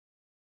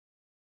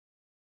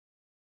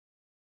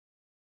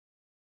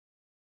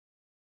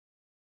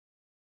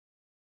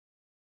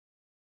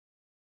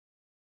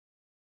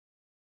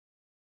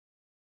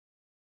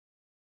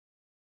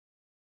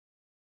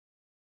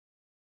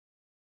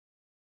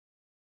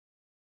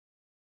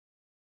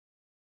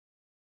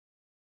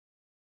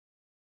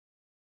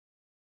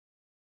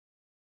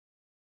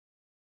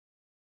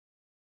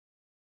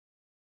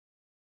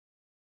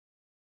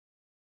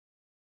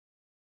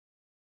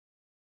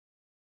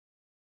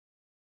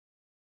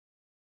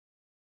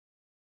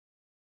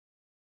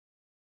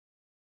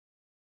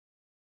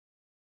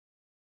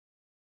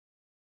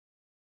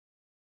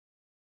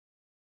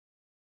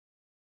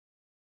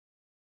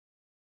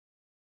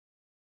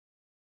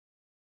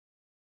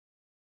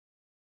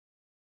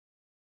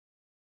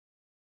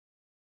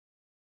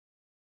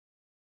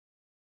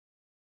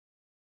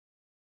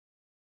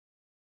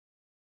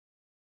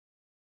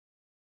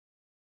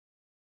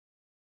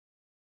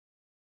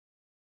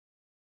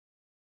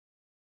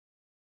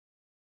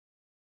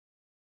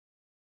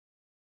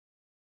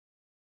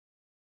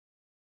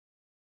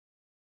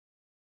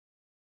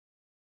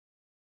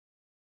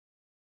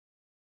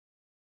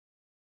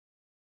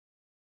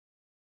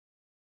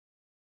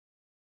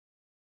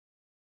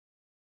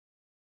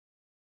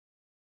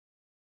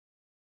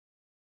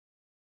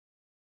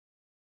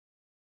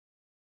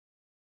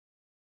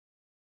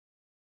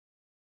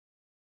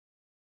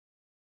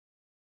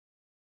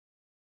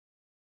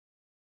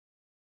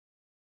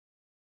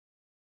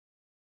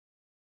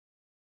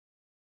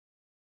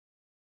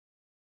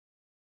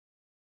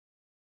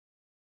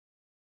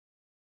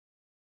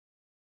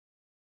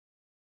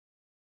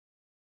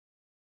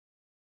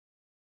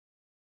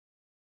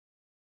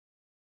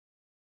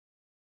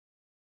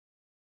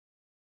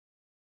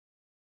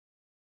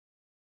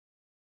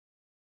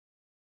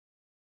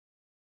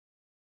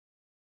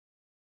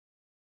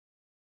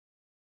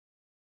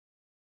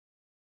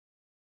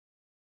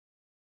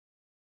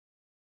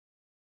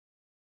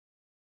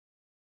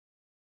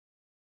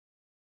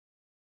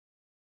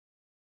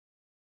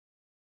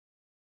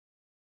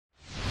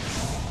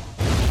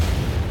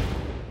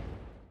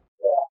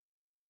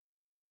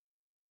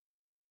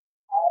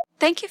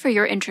Thank you for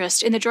your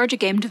interest in the Georgia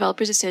Game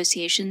Developers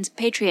Association's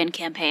Patreon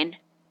campaign.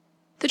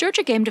 The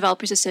Georgia Game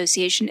Developers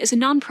Association is a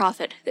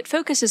nonprofit that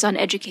focuses on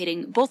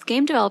educating both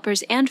game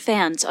developers and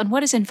fans on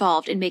what is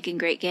involved in making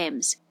great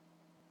games.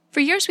 For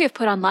years we have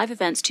put on live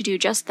events to do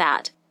just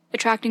that,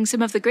 attracting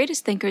some of the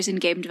greatest thinkers in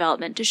game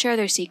development to share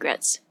their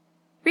secrets.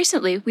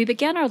 Recently, we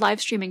began our live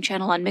streaming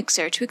channel on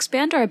Mixer to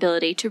expand our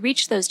ability to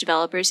reach those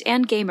developers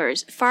and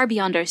gamers far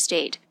beyond our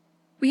state.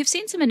 We have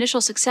seen some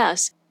initial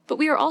success, but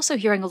we are also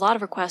hearing a lot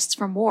of requests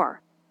for more.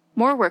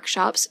 More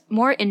workshops,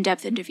 more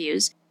in-depth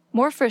interviews,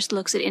 more first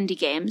looks at indie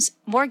games,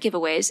 more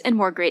giveaways, and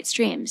more great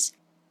streams.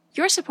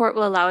 Your support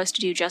will allow us to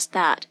do just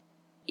that.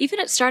 Even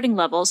at starting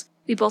levels,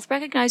 we both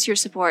recognize your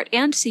support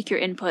and seek your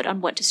input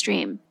on what to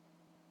stream.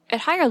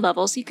 At higher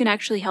levels, you can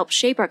actually help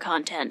shape our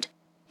content,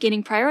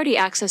 gaining priority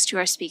access to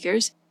our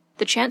speakers,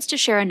 the chance to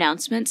share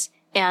announcements,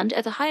 and,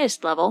 at the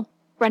highest level,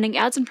 running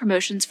ads and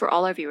promotions for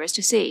all our viewers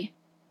to see.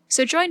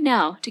 So join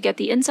now to get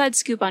the inside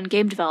scoop on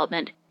game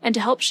development and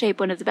to help shape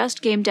one of the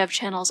best game dev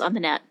channels on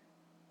the net.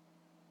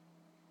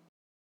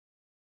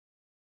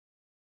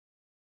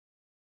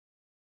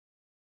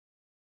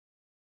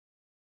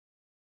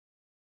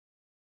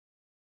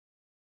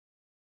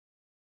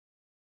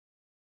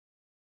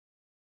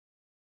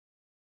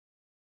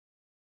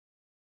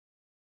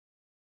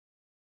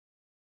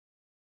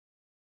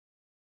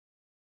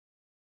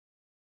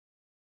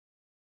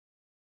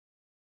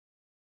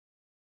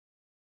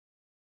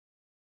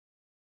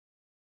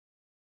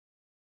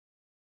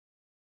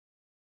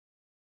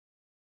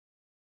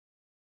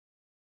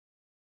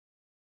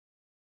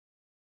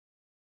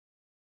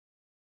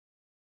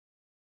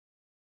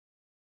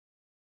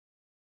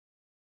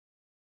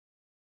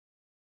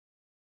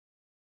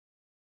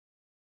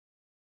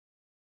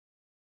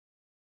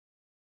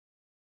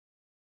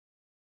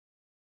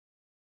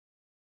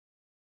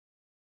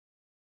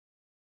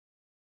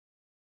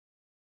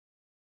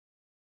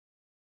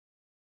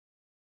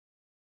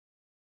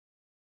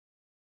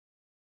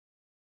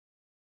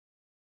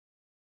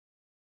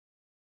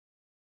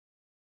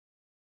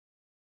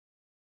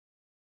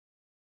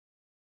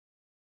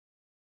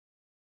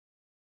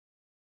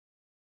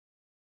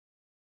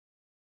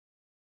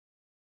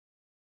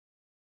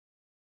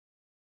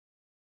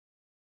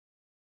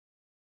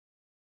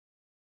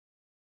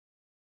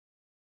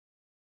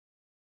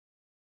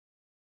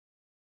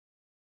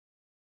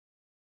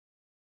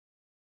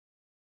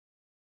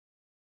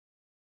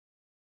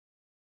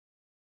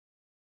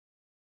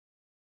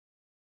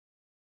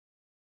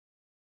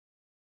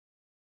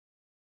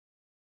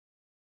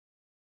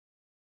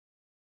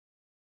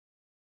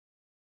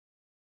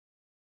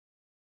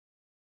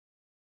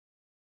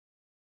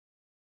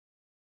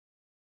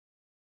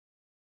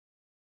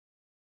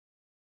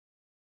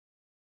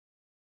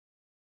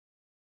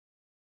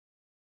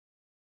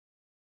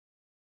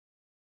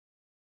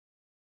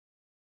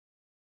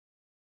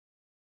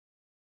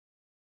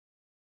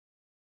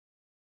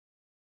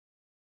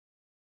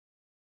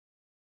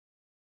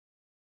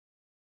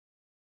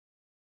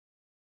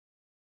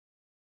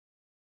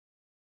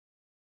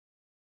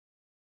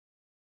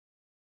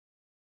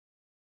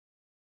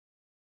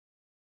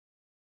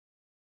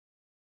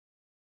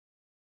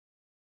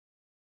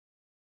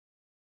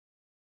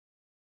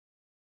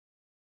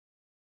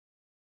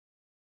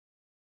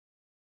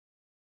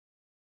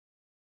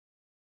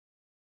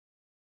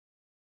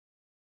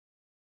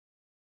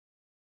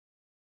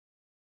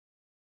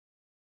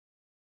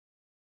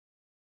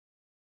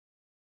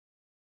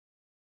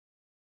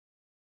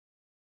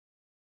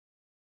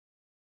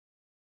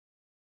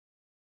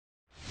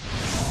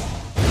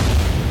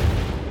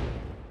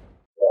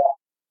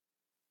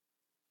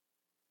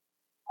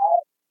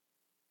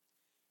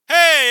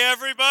 Hey,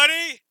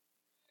 everybody!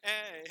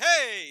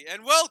 Hey,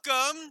 and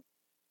welcome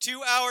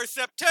to our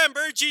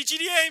September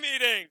GGDA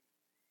meeting!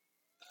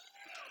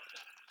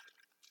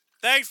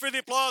 Thanks for the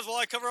applause while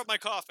I cover up my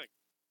coughing.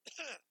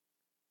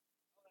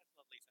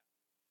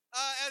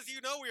 As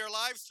you know, we are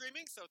live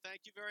streaming, so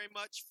thank you very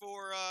much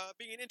for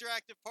being an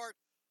interactive part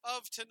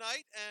of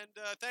tonight, and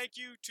thank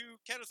you to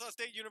Kennesaw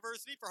State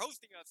University for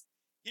hosting us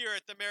here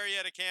at the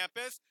Marietta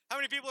campus. How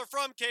many people are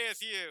from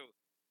KSU?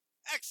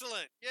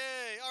 Excellent!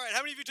 Yay! All right,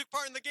 how many of you took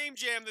part in the Game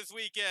Jam this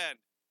weekend?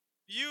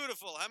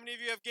 Beautiful. How many of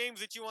you have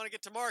games that you want to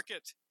get to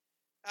market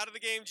out of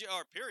the game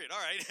or period? All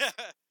right.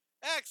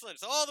 Excellent.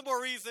 So all the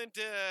more reason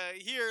to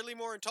hear Lee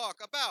Morin talk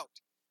about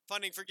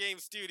funding for game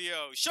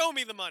studios. Show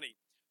me the money.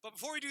 But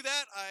before we do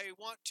that, I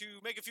want to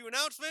make a few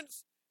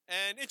announcements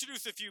and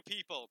introduce a few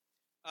people.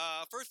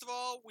 First of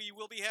all, we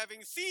will be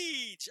having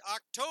Siege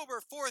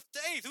October 4th to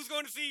 8th. Who's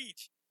going to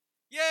Siege?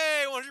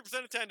 Yay,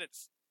 100%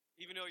 attendance.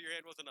 Even though your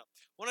hand wasn't up.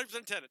 100%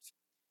 attendance.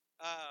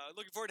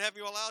 Looking forward to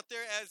having you all out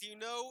there. As you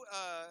know,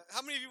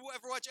 how many of you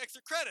ever watch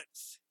Extra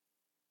Credits?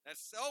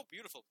 That's so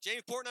beautiful.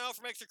 James Portnow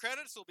from Extra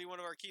Credits will be one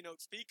of our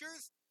keynote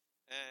speakers.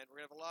 And we're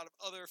going to have a lot of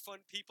other fun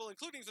people,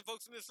 including some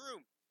folks in this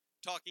room,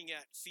 talking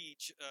at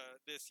Siege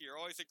this year.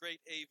 Always a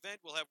great event.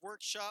 We'll have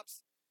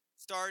workshops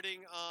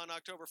starting on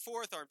October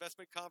 4th. Our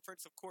investment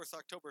conference, of course,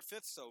 October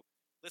 5th. So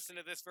listen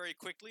to this very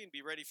quickly and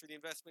be ready for the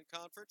investment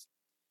conference.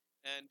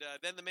 And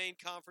then the main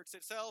conference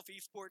itself,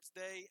 Esports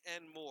Day,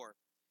 and more.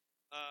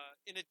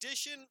 In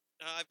addition,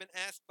 I've been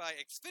asked by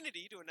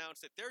Xfinity to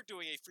announce that they're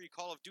doing a free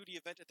Call of Duty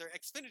event at their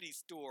Xfinity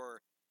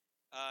store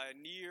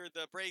near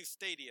the Braves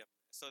Stadium.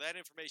 So that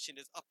information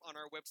is up on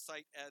our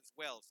website as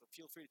well. So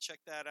feel free to check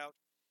that out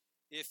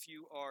if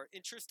you are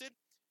interested.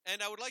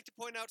 And I would like to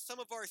point out some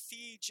of our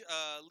Siege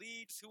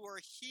leads who are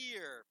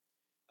here.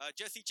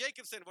 Jesse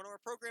Jacobson, one of our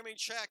programming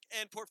track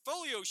and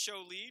portfolio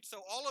show leads.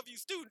 So all of you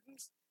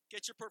students,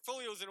 get your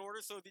portfolios in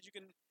order so that you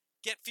can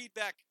get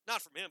feedback,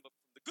 not from him, but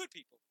from the good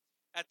people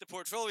at the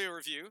portfolio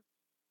review.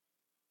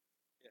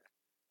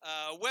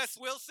 Yeah. Wes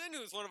Wilson,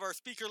 who's one of our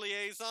speaker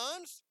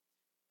liaisons.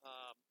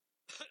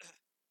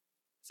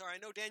 Sorry, I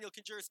know Daniel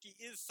Konjerski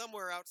is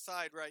somewhere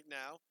outside right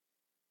now.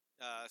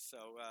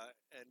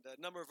 And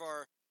a number of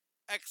our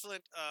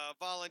excellent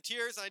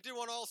volunteers. I did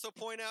want to also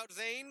point out,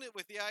 Zane,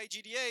 with the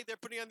IGDA, they're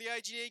putting on the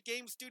IGDA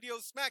Game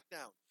Studios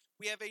Smackdown.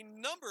 We have a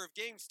number of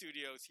game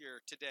studios here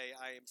today,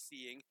 I am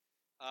seeing.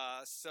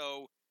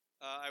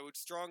 I would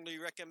strongly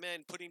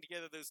recommend putting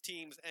together those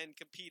teams and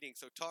competing.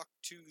 So talk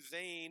to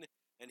Zane,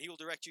 and he will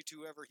direct you to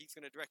whoever he's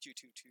going to direct you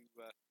to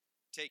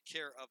take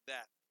care of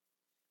that.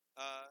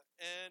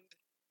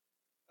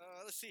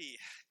 Let's see.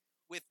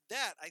 With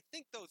that, I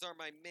think those are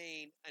my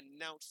main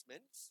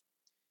announcements.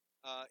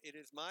 It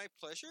is my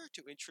pleasure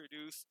to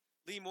introduce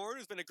Lee Morin,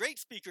 who's been a great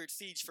speaker at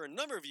Siege for a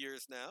number of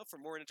years now for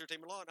Morin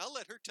Entertainment Law, and I'll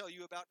let her tell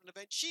you about an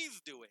event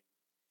she's doing.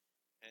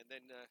 And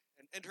then,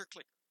 and her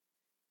clicker.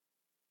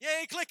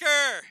 Yay,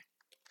 clicker!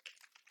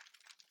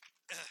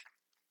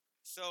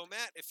 So,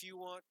 Matt, if you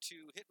want to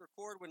hit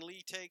record when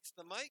Lee takes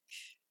the mic,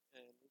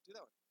 and we'll do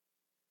that one.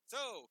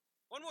 So,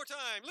 one more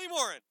time, Lee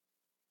Morin.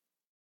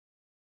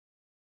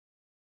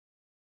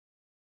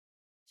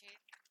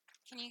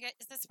 Can you get,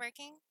 is this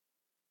working?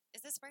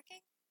 Is this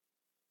working?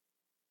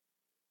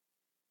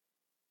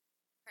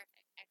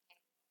 Perfect,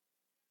 okay.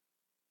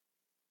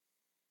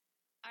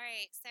 All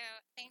right, so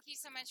thank you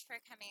so much for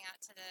coming out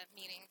to the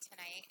meeting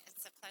tonight.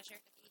 It's a pleasure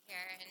to be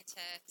here and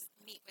to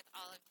meet with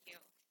all of you.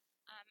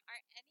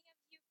 Are any of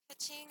you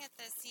pitching at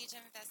the Siege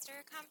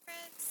Investor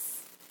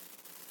Conference?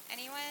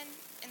 Anyone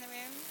in the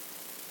room?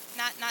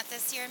 Not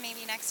this year,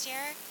 maybe next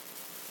year?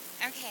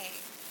 Okay.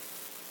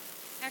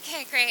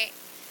 Okay, great.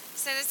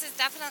 So this is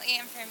definitely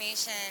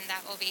information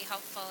that will be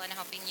helpful in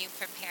helping you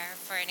prepare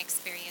for an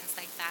experience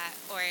like that,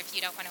 or if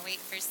you don't want to wait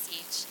for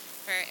Siege,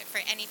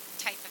 for any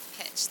type of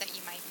pitch that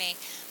you might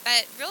make.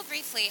 But real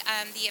briefly,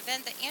 the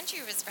event that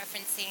Andrew was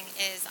referencing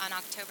is on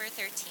October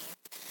 13th.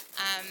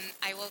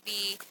 I will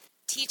be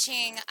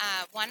teaching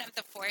one of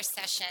the 4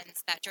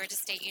 sessions that Georgia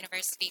State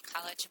University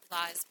College of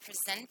Law is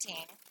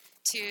presenting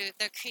to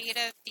the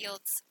creative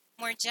fields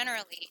more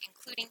generally,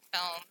 including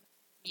film,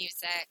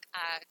 music,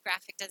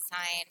 graphic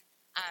design,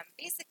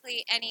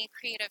 basically any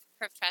creative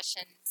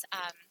professions,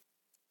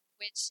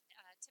 which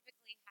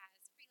typically has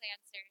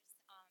freelancers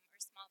or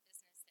small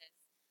businesses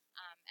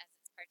as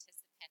its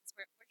participants.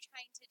 We're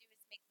trying to do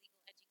is make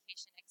legal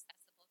education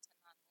accessible to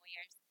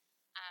non-lawyers,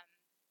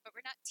 but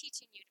we're not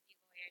teaching you to be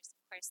lawyers. Of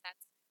course,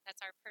 that's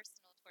our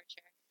personal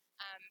torture.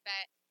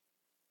 But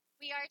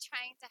we are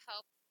trying to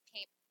help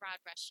paint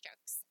broad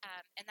brushstrokes,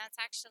 and that's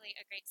actually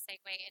a great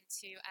segue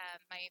into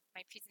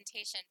my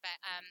presentation. But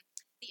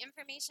the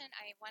information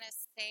I want to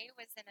say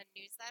was in a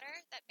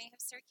newsletter that may have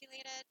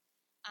circulated,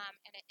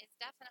 and it is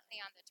definitely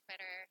on the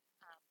Twitter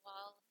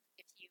wall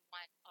if you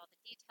want all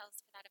the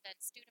details for that event.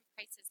 Student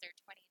prices are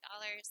 $20.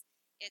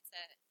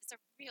 It's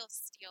a real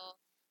steal.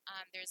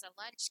 There's a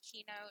lunch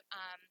keynote.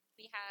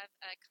 We have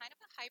a kind of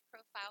a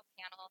high-profile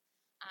panel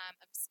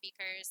of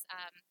speakers,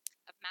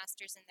 of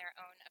masters in their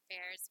own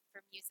affairs.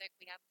 For music,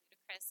 we have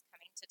Ludacris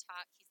coming to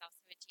talk. He's also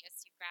a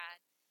GSU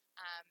grad.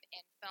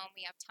 In film,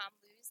 we have Tom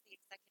Luce, the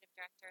executive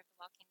director of The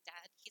Walking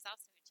Dead. He's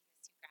also a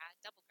GSU grad,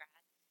 double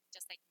grad,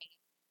 just like me.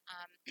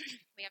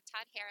 We have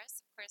Todd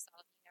Harris, of course,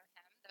 all of you know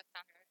him, the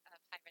founder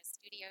of High Res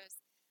Studios.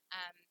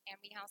 And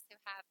we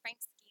also have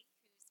Frank Ski,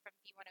 who's from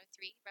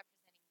B103,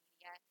 representing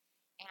media.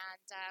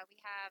 And we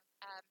have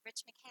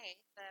Rich McKay,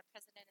 the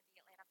president of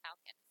the Atlanta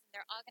Falcons. And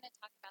they're all going to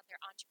talk about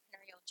their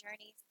entrepreneurial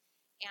journeys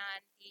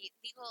and the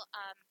legal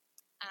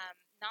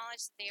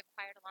knowledge that they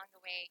acquired along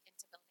the way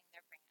into building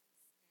their brands.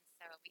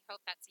 So we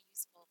hope that's a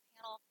useful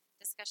panel.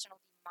 Discussion will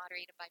be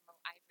moderated by Mo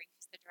Ivory,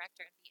 who's the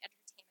director of the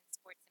Entertainment,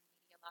 Sports, and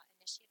Media Law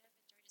Initiative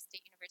at Georgia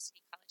State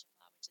University College of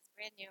Law, which is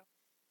brand new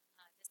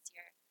this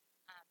year,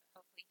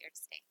 hopefully here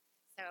to stay.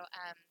 So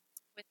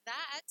with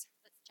that,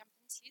 let's jump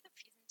into the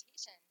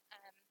presentation.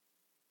 I'm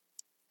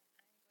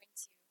going to,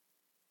 this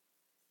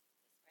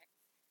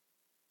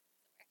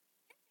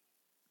works.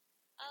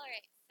 All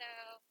right,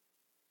 so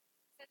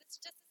this is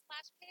just a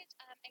splash page.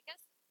 I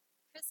guess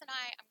Chris and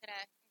I'm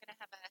gonna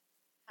have a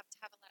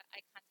lot of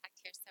eye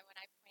contact here. So when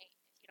I point,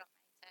 if you don't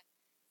mind to,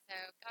 so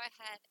go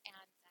ahead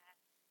and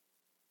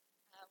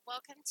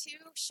welcome to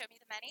Show Me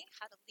the Money: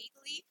 How to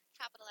Legally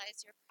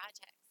Capitalize Your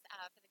Projects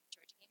for the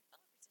Georgia Game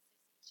Developers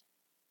Association.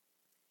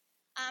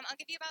 I'll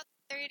give you about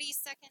 30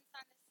 seconds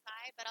on this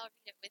slide, but I'll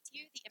read it with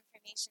you. The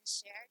information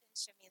shared in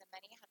Show Me the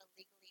Money: How to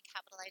Legally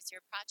Capitalize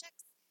Your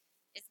Projects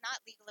is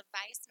not legal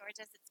advice, nor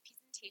does its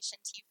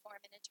presentation to you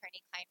form an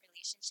attorney-client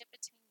relationship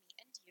between me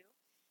and you.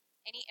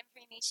 Any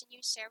information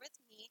you share with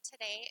me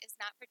today is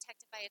not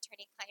protected by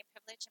attorney-client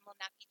privilege and will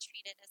not be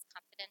treated as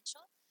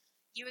confidential.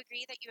 You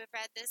agree that you have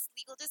read this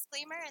legal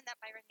disclaimer and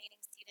that by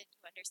remaining seated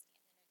you understand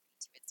and agree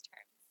to its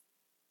terms.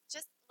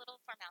 Just a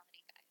little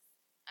formality, guys.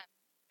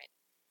 Right.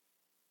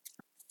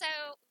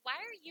 So why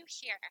are you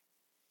here?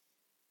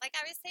 Like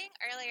I was saying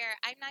earlier,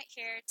 I'm not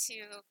here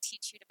to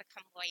teach you to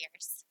become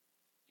lawyers.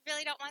 You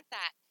really don't want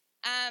that.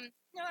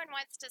 No one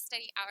wants to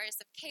study hours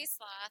of case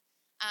law,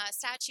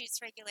 statutes,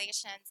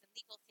 regulations, and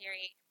legal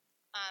theory.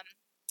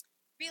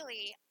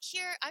 Really,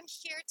 I'm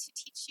here to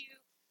teach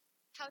you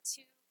how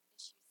to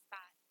issue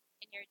spot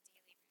in your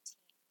daily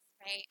routines,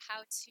 right?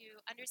 How to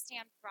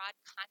understand broad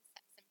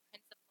concepts and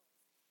principles.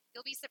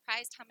 You'll be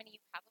surprised how many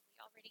you probably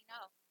already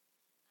know.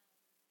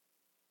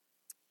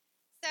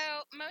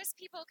 So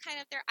most people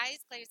their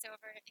eyes glaze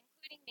over,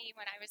 including me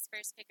when I was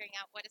first figuring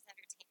out what is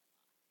entertainment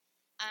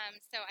law.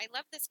 So I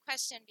love this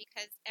question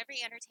because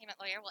every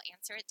entertainment lawyer will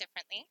answer it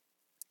differently.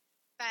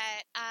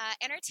 But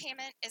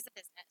entertainment is a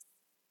business.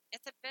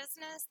 It's a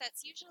business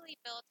that's usually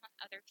built on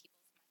other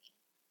people's money.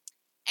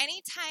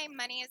 Anytime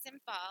money is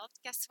involved,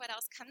 guess what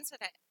else comes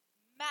with it?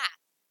 Math.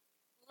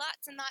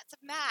 Lots and lots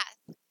of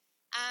math.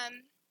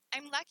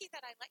 I'm lucky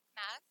that I like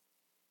math.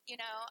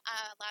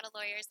 A lot of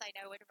lawyers I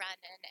know would run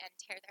and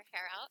tear their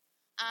hair out.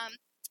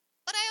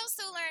 But I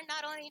also learned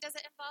not only does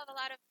it involve a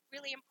lot of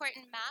really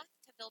important math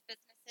to build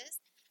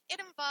businesses,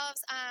 it involves,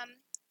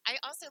 I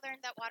also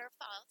learned that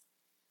waterfalls,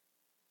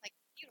 like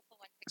the beautiful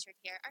one pictured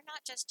here, are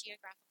not just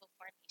geographical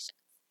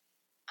formations.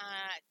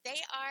 They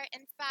are,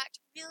 in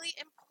fact, really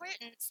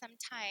important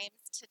sometimes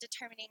to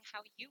determining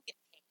how you get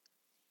paid.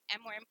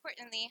 And more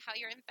importantly, how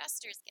your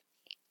investors get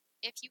paid,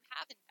 if you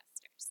have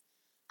investors.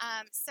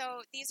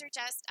 So these are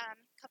just a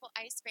couple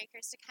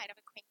icebreakers to kind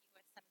of acquaint you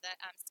with some of the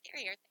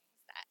scarier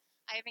things that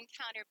I've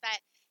encountered.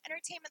 But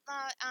entertainment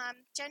law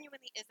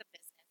genuinely is a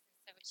business, and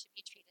so it should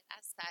be treated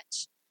as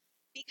such.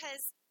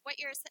 Because what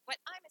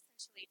I'm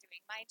essentially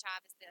doing, my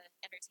job as the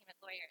entertainment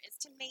lawyer, is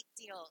to make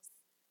deals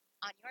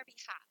on your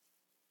behalf.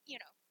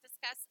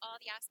 Discuss all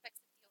the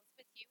aspects of deals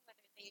with you,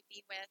 whether they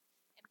be with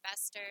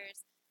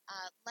investors,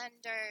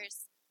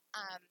 lenders,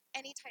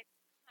 any type of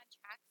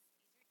contracts.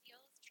 These are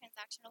deals,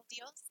 transactional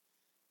deals.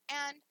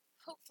 And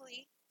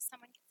hopefully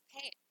someone gets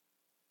paid.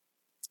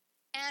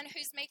 And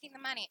who's making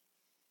the money?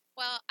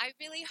 Well, I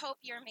really hope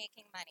you're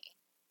making money.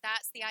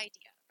 That's the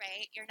idea,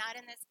 right? You're not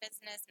in this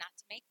business not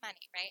to make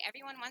money, right?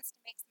 Everyone wants to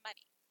make some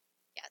money.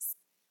 Yes.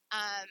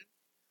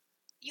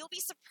 You'll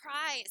be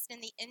surprised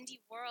in the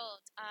indie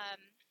world.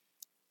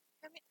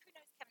 Who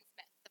knows Kevin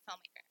Smith, the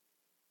filmmaker?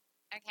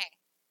 Okay.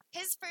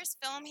 His first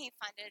film he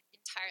funded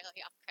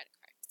entirely off credit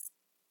cards.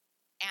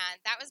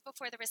 And that was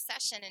before the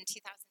recession in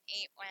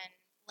 2008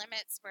 when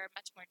limits were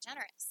much more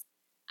generous.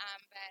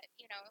 But,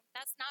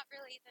 that's not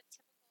really the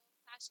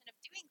typical fashion of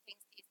doing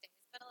things these days.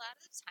 But a lot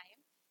of the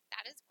time,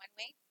 that is one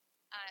way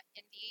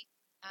indie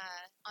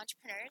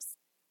entrepreneurs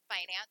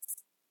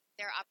finance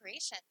their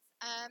operations.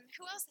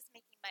 Who else is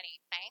making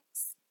money?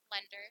 Banks,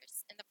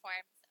 lenders in the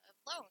forms of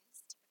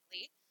loans,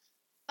 typically.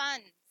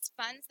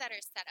 Funds that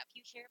are set up.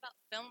 You hear about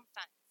film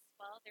funds.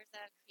 Well, there's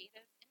a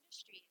creative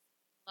industries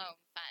loan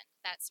fund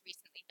that's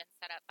recently been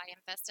set up by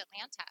Invest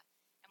Atlanta,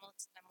 and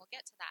we'll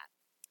get to that.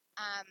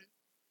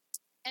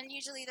 And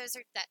usually those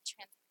are debt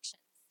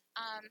transactions.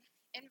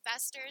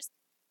 Investors,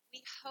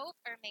 we hope,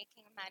 are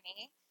making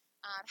money.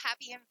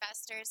 Happy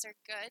investors are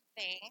good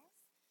things.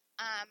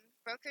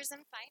 Brokers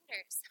and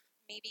finders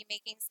may be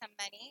making some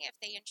money if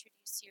they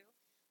introduce you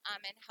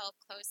and help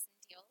close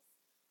some deals,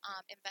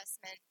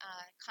 investment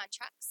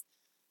contracts.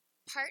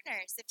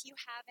 Partners, if you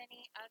have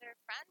any other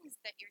friends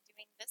that you're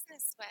doing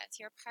business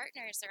with, your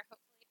partners are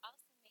hopefully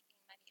also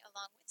making money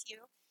along with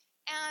you.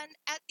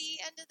 And at the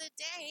end of the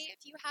day,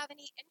 if you have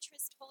any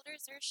interest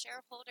holders or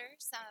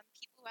shareholders,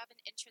 people who have an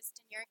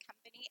interest in your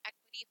company,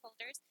 equity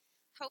holders,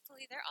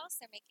 hopefully they're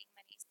also making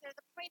money. So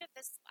the point of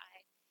this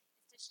slide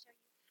is to show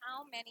you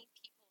how many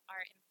people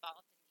are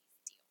involved in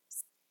these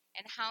deals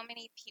and how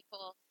many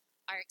people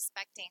are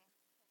expecting,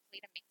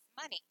 hopefully, to make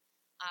some money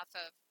off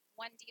of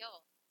one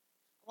deal.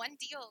 One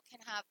deal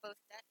can have both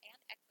debt and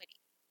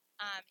equity.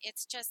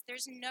 It's just,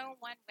 there's no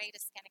one way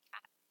to skin a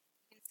cat.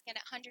 You can skin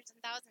it hundreds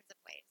and thousands of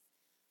ways.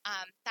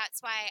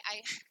 That's why I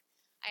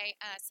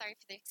sorry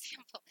for the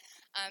example.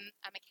 I'm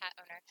a cat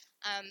owner.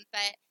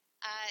 But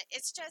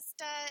it's just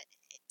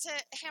to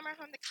hammer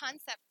home the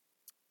concept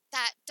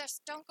that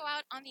just don't go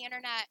out on the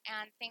internet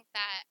and think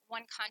that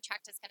one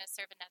contract is going to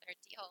serve another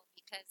deal,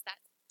 because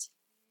that's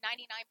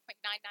 99.9999%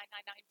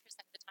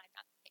 of the time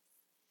not the case.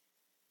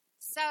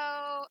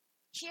 So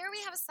here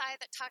we have a slide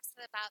that talks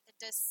about the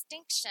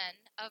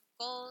distinction of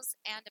goals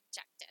and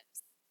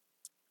objectives.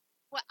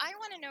 What I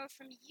want to know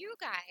from you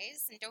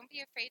guys, and don't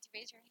be afraid to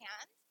raise your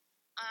hand,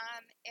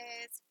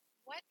 is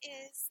what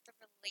is the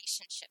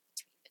relationship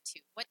between the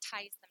two? What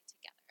ties them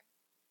together?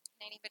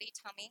 Can anybody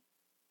tell me?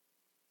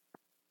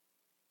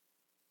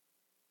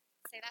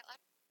 Say that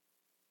louder.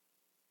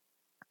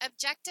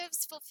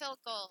 Objectives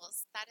fulfill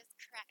goals. That is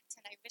correct.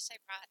 And I wish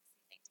I brought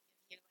something to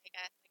give you, like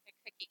a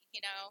cookie,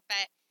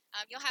 but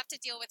you'll have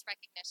to deal with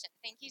recognition.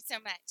 Thank you so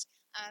much.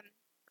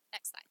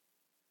 Next slide.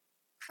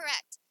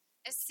 Correct.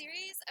 A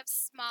series of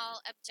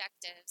small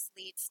objectives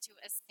leads to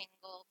a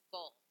single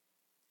goal.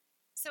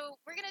 So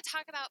we're going to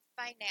talk about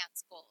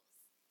finance goals.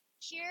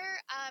 Here,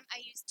 I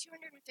use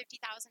 $250,000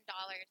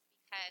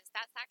 because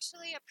that's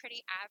actually a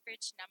pretty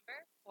average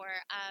number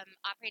for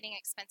operating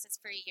expenses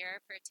for a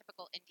year for a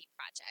typical indie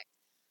project.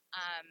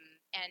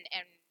 And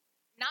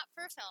not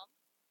for a film,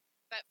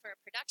 but for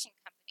a production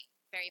company,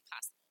 very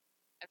possible.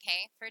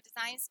 Okay, for a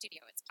design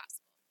studio, it's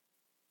possible.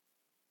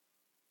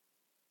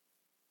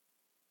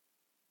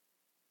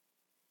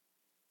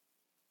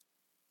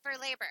 For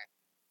labor,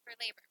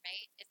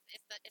 right?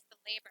 It's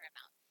the labor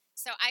amount.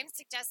 So I'm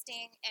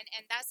suggesting,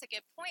 and that's a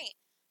good point.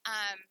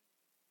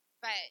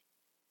 But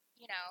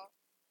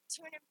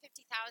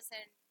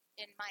 250,000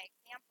 in my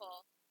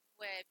example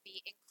would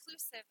be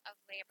inclusive of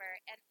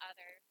labor and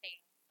other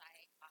things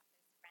like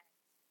office rent,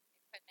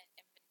 equipment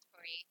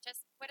inventory,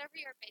 just whatever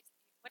your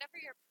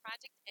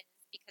project is.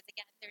 Because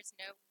again, there's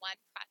no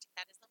one project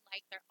that is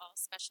alike. They're all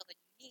special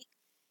and unique,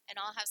 and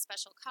all have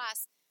special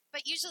costs.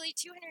 But usually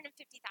 $250,000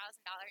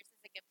 is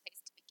a good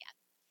place to begin.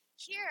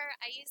 Here,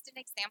 I used an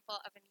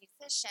example of a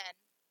musician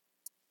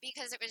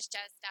because it was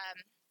just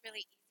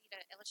really easy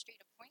to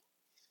illustrate a point.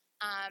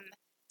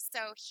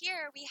 So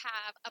here we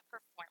have a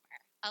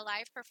performer, a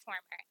live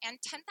performer,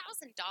 and $10,000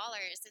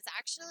 is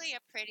actually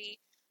a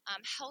pretty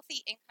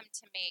healthy income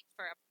to make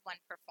for one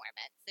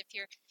performance.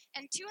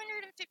 And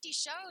 250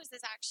 shows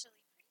is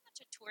actually pretty much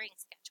a touring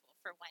schedule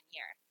for 1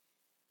 year.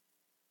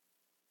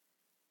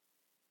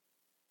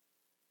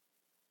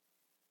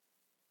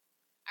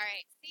 All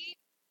right, see,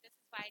 this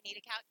is why I need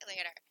a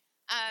calculator.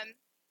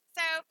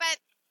 But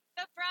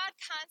the broad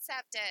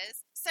concept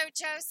is, so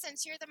Joe,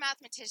 since you're the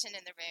mathematician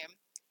in the room,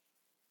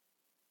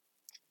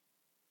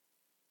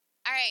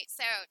 all right,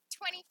 so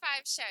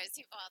 25 shows.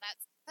 Well,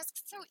 that's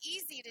so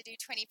easy to do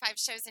 25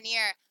 shows in a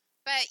year.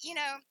 But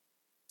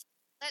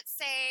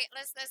let's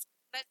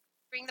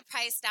bring the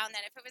price down.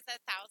 Then, if it was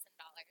 $1,000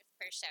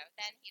 per show,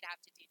 then he'd have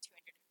to do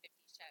 250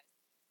 shows.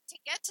 To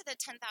get to the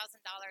 $10,000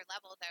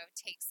 level, though,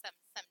 takes some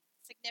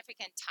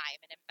significant time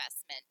and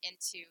investment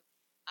into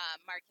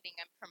marketing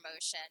and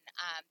promotion.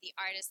 The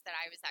artist that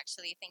I was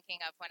actually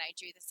thinking of when I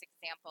drew this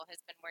example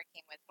has been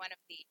working with one of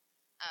the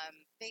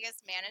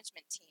biggest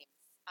management teams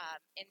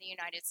in the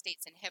United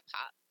States in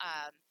hip-hop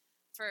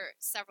for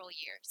several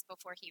years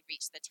before he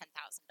reached the $10,000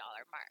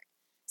 mark.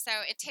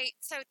 So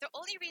the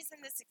only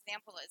reason this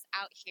example is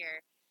out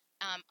here,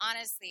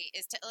 honestly,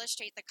 is to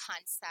illustrate the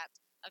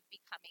concept of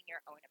becoming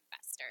your own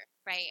investor,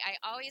 right? I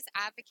always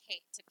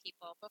advocate to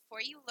people,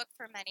 before you look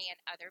for money in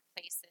other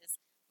places,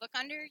 look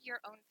under your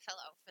own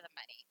pillow for the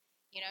money.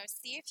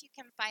 See if you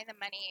can find the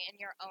money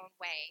in your own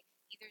way,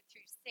 either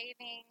through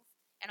savings,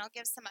 and I'll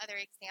give some other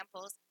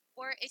examples,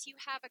 or if you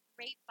have a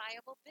great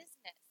viable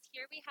business.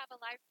 Here we have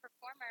a live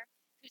performer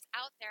who's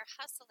out there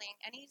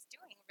hustling, and he's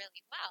doing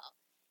really well.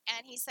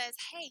 And he says,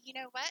 hey, you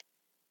know what?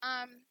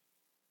 I'm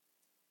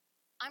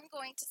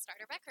going to start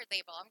a record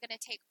label. I'm going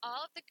to take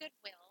all of the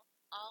goodwill,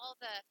 all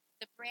the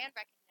brand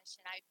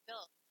recognition I've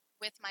built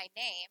with my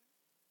name.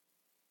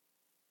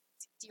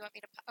 Do you want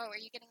me to? Oh, are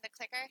you getting the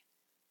clicker?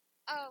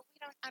 Oh,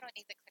 I don't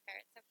need the clicker.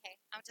 It's okay.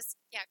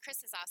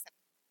 Chris is awesome.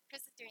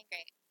 Chris is doing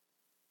great.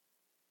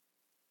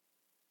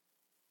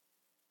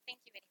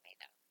 Thank you anyway,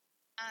 though.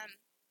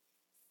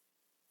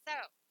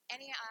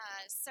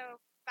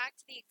 So back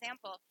to the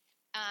example.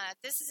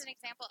 This is an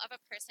example of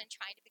a person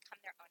trying to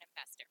become their own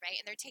investor, right?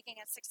 And they're taking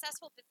a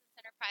successful business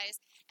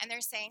enterprise and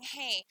they're saying,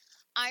 hey,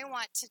 I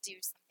want to do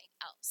something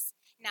else.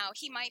 Now,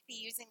 he might be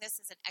using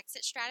this as an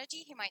exit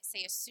strategy. He might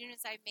say, as soon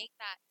as I make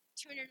that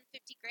 $250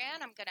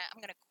 grand, I'm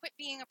gonna quit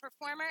being a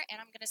performer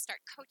and I'm gonna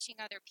start coaching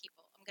other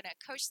people. I'm gonna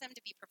coach them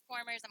to be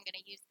performers. I'm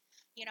gonna use,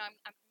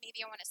 maybe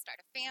I want to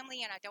start a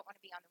family and I don't want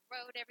to be on the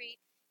road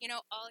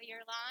all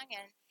year long,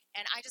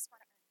 and I just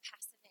want to earn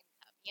passive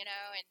income,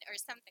 or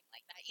something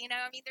like that.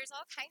 There's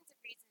all kinds of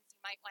reasons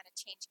you might want to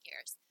change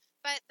gears.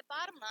 But the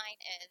bottom line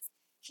is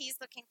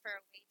he's looking for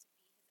a way to be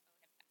his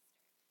own investor.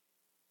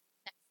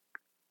 Next.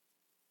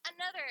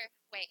 Another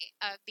way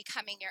of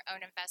becoming your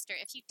own investor,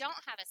 if you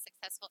don't have a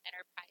successful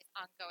enterprise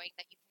ongoing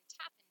that you can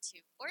tap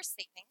into, or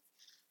savings,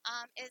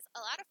 is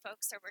a lot of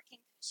folks are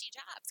working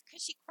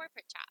cushy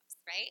corporate jobs,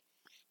 right?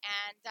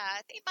 And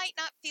they might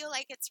not feel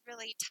like it's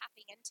really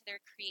tapping into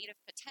their creative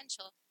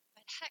potential,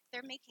 but heck,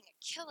 they're making a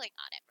killing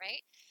on it,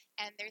 right?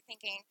 And they're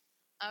thinking,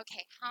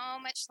 okay,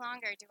 how much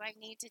longer do I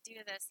need to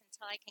do this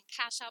until I can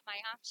cash out my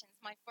options,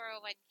 my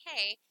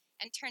 401k,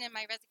 and turn in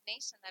my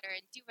resignation letter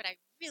and do what I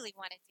really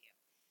want to do?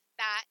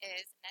 That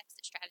is an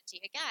exit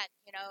strategy again,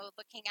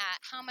 looking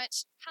at how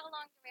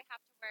long do I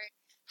have to work,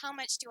 how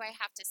much do I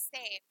have to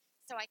save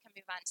so I can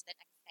move on to the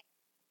next thing.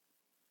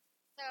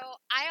 So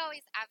I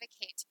always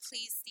advocate to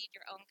please seed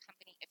your own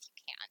company if you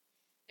can.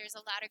 There's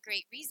a lot of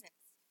great reasons.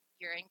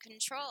 You're in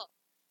control.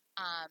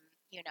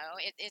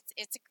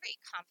 It's a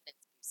great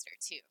confidence booster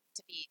too,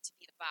 to be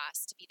the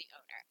boss, to be the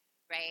owner,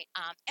 right?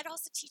 It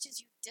also teaches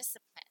you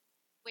discipline,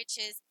 which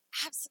is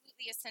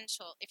absolutely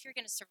essential if you're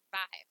going to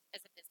survive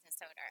as a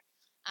business owner.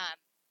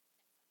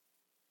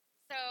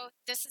 So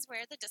this is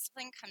where the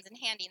discipline comes in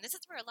handy. And this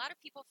is where a lot of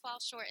people fall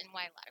short and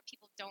why a lot of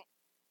people don't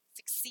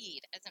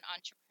succeed as an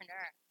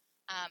entrepreneur.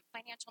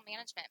 Financial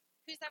management.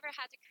 Who's ever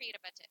had to create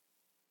a budget?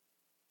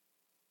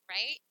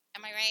 Right?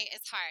 Am I right?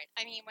 It's hard.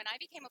 I mean, when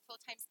I became a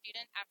full-time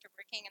student after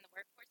working in the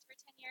workforce for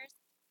 10 years,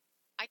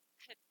 I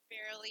could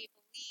barely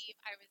believe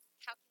I was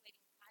calculating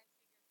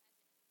 5-figure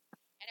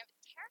budgets. And it was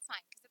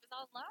terrifying because it was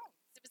all loans.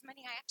 It was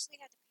money I actually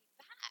had to pay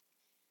back.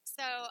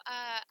 So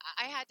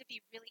I had to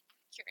be really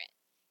accurate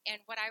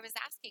in what I was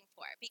asking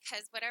for,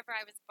 because whatever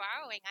I was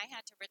borrowing, I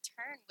had to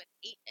return with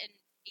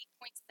 8.75%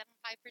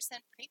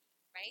 premium,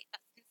 right?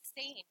 That's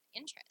insane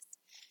interest.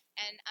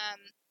 And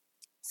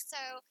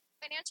so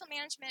financial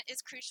management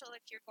is crucial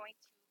if you're going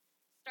to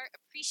start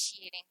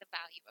appreciating the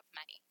value of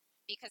money,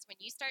 because when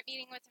you start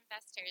meeting with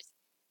investors,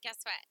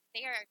 guess what?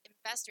 They are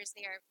investors.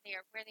 They are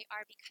where they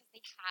are because they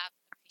have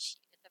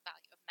appreciated the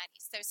value of money.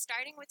 So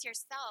starting with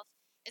yourself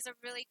is a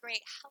really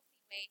great,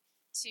 healthy way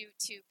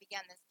to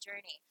begin this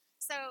journey.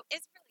 So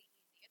it's really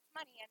easy. It's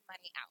money in,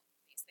 money out,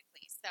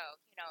 basically. So,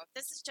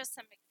 this is just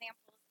some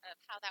examples of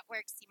how that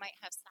works. You might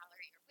have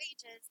salary or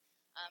wages,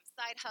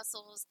 side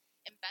hustles,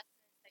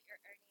 investments that you're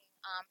earning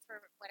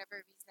for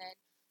whatever reason,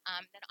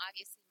 then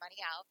obviously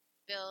money out,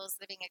 bills,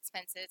 living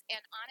expenses.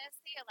 And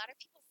honestly, a lot of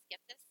people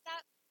skip this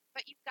step,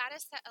 but you've got to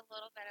set a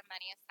little bit of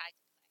money aside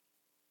to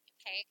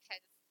play,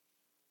 okay?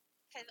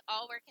 Because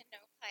all work and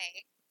no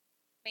play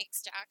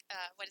makes Jack,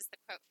 what is the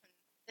quote from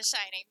The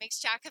Shining?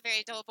 Makes Jack a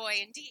very dull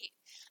boy indeed.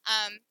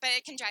 But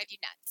it can drive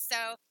you nuts.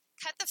 So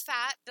cut the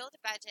fat, build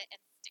a budget,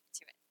 and stick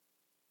to it.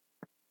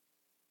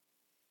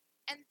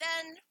 And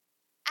then,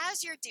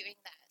 as you're doing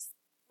this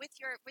with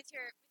your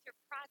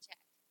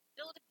project,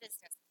 build a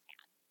business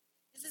plan.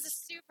 This is a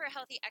super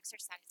healthy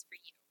exercise for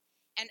you,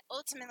 and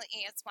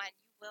ultimately, it's one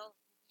you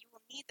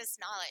will need this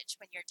knowledge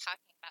when you're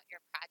talking about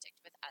your project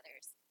with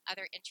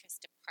other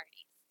interested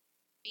parties,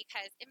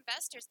 because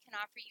investors can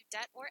offer you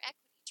debt or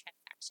equity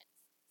transactions.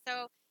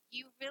 So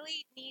you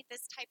really need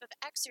this type of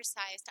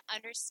exercise to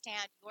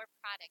understand your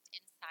product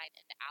inside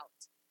and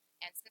out.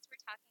 And since we're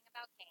talking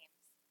about games,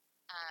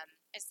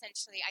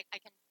 essentially I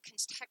can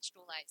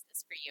contextualize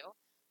this for you.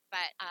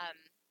 But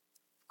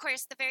of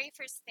course, the very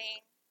first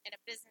thing in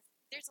a business,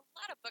 there's a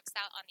lot of books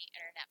out on the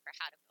internet for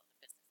how to build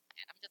a business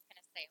plan. I'm just going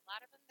to say a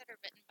lot of them that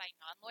are written by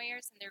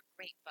non-lawyers, and they're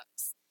great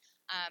books.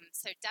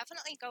 So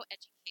definitely go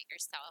educate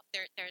yourself.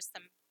 There's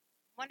some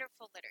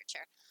wonderful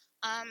literature.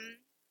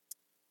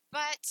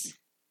 But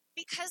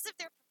because of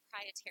their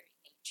proprietary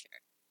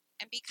nature,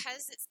 and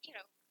because it's,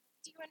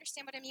 do you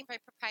understand what I mean by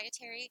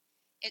proprietary?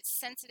 It's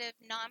sensitive,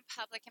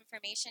 non-public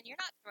information. You're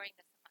not throwing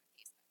this up on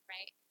Facebook,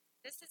 right?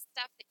 This is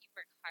stuff that you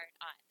work hard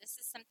on. This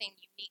is something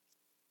unique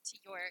to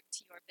your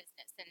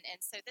business, and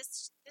so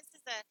this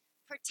is a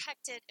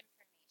protected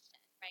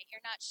information, right?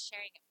 You're not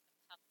sharing it with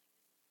the public.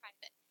 This is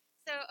private.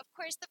 So, of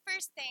course, the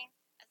first thing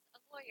as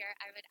a lawyer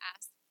I would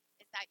ask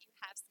is that you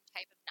have some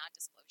type of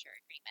non-disclosure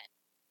agreement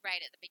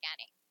right at the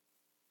beginning,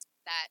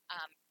 that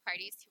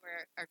parties who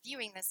are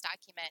viewing this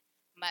document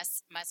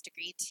must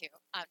agree to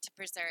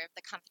preserve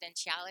the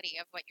confidentiality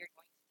of what you're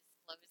going to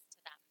disclose to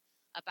them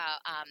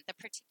about the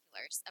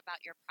particulars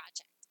about your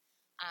project.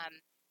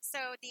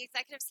 So the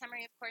executive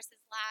summary, of course,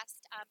 is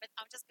last, but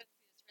I'll just go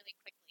through this really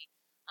quickly.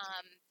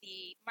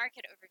 The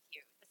market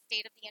overview, the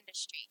state of the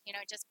industry,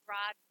 just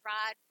broad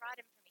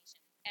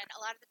information. And a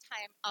lot of the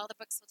time, all the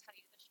books will tell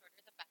you the shorter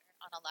the better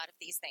on a lot of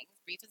these things.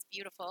 Brief is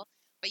beautiful,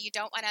 but you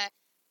don't want to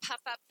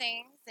puff up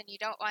things, and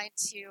you don't want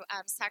to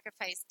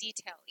sacrifice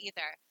detail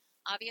either.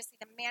 Obviously,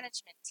 the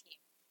management team,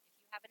 if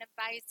you have an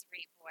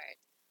advisory board,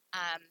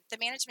 the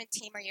management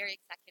team are your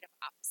executive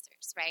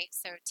officers, right?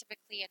 So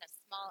typically in a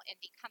small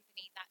indie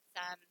company, that's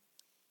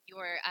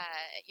your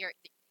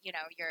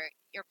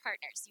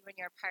partners, you and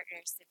your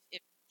partners,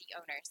 if the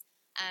owners.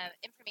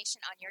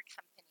 Information on your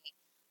company.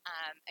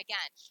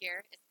 Again,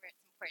 here is where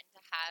it's important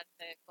to have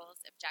the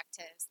goals,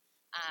 objectives,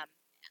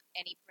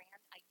 any brand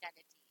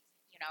identity.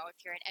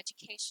 If you're an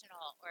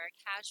educational or a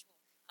casual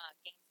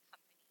games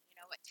company,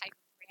 what type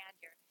of brand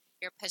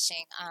you're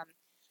pushing.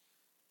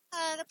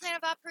 The plan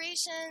of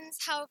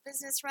operations, how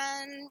business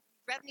run,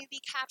 revenue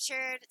be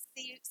captured.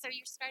 So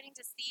you're starting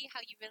to see how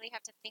you really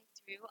have to think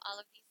through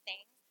all of these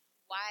things.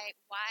 Why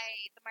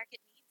the market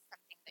needs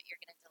something that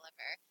you're going to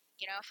deliver.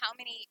 How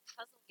many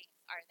puzzle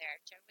games are there?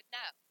 Joe would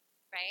know,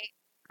 right?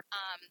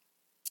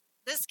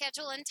 The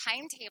schedule and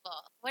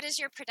timetable. What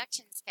is your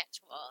production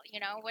schedule?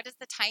 What is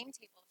the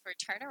timetable for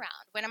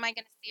turnaround? When am I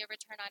going to see a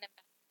return on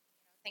investment?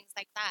 Things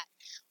like that.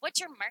 What's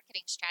your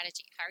marketing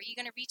strategy? How are you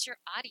going to reach your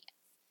audience?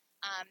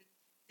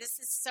 This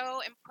is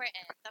so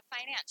important. The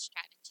finance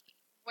strategy.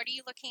 What are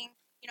you looking,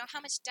 how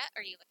much debt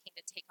are you looking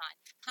to take on?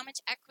 How much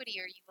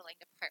equity are you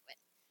willing to part with?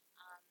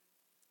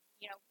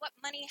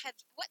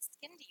 What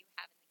skin do you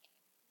have in the game?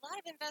 A lot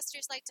of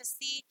investors like to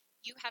see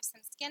you have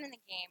some skin in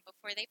the game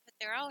before they put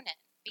their own in,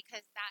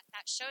 because that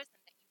shows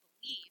them that you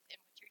believe in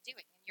what you're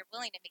doing and you're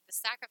willing to make the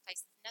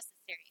sacrifices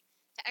necessary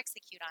to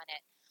execute on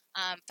it.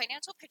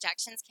 Financial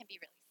projections can be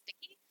really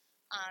sticky,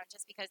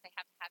 just because they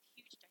have to have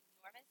huge,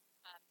 ginormous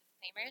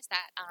disclaimers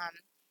that,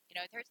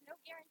 there's no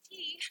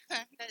guarantee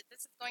that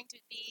this is going to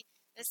be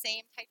the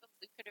same type of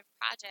lucrative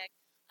project.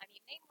 I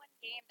mean, name one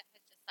game that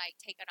has just like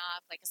taken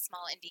off, like a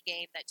small indie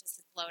game that just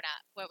has blown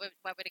up. What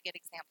would a good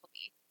example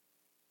be?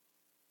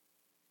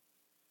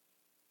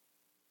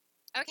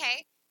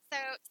 Okay, so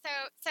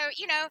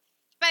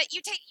but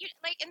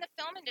like in the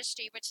film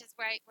industry, which is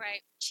where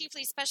I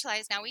chiefly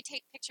specialize now. We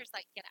take pictures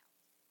like Get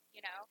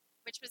Out,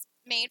 which was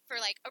made for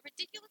like a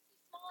ridiculously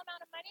small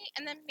amount of money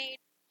and then made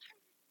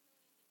hundreds of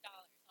millions of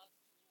dollars.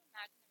 Can you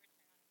imagine the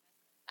return on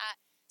investment of that?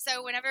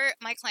 So whenever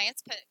my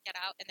clients put Get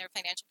Out in their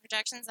financial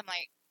projections, I'm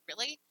like,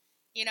 really?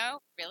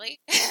 Really?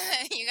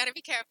 You got to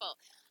be careful.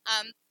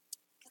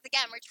 Because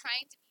again, we're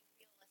trying to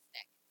be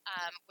realistic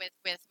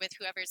with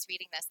whoever's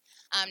reading this.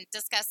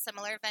 Discuss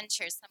similar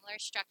ventures, similar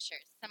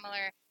structures,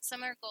 similar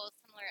goals,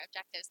 similar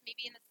objectives,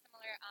 maybe in the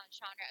similar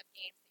genre of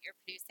games that you're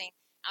producing.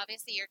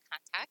 Obviously, your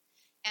contact,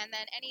 and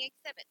then any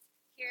exhibits.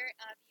 Here,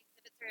 the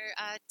exhibits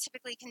are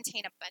typically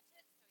contain a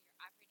budget, so your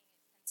operating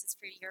expenses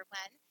for year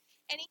one.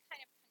 Any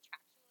kind of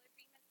contractual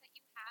agreements that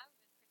you have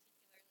with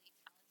particularly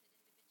talented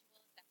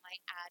individuals that might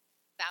add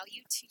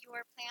value to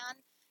your plan,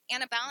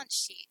 and a balance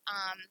sheet.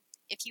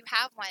 If you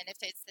have one,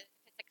 if it's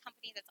a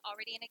company that's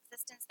already in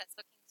existence that's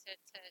looking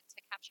to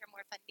capture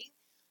more funding,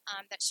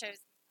 that shows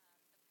the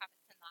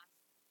profits and loss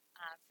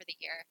for the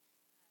year.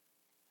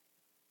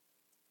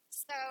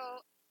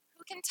 So,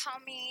 who can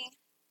tell me?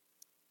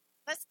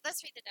 Let's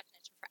read the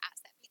definition for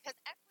asset, because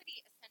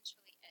equity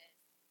essentially is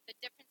the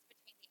difference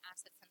between the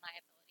assets and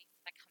liabilities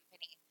of a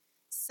company.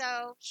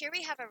 So here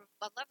we have a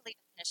lovely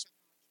definition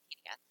from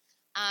Wikipedia.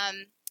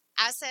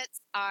 Assets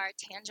are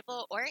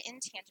tangible or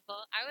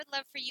intangible. I would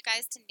love for you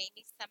guys to name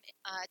me some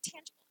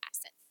tangible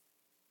assets.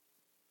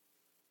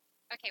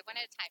 Okay, one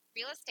at a time.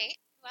 Real estate.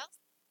 Who else?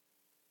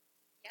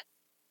 Yes.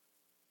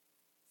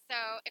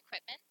 So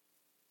equipment,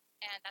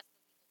 and that's the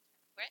legal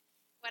term for it.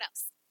 What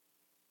else?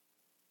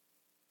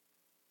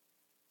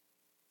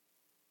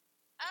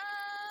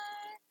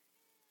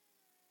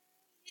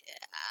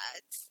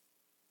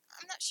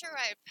 I'm not sure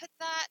where I put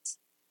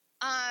that.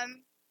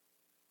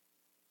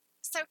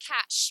 So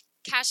cash.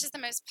 Cash is the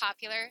most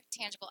popular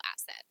tangible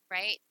asset,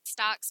 right?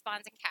 Stocks,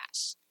 bonds, and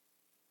cash.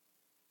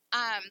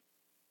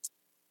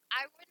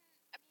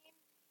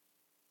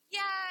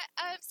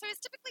 So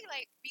it's typically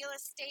like real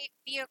estate,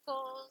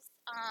 vehicles,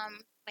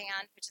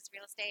 land, which is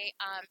real estate,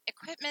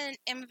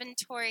 equipment,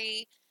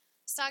 inventory,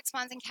 stocks,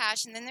 bonds, and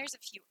cash, and then there's a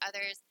few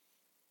others.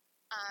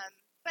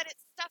 But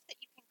it's stuff that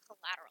you can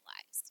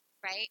collateralize,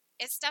 right?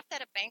 It's stuff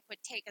that a bank would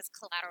take as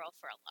collateral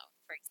for a loan,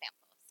 for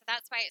example. So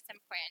that's why it's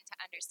important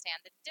to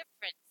understand the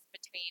difference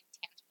between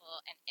tangible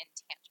and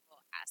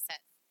intangible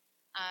assets.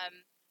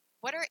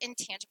 What are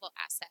intangible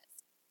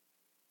assets?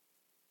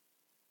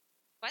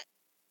 What?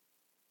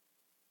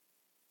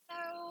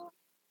 So,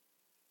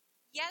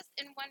 yes,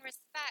 in one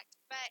respect,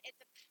 but it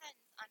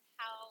depends on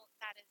how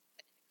that is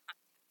put into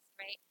context,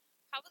 right?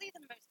 Probably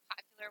the most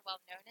popular,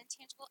 well-known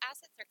intangible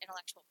assets are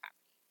intellectual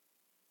property,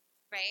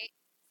 right?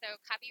 So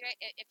copyright,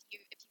 if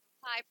you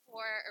apply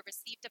for or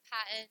received a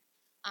patent,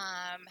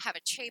 have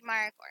a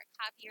trademark or a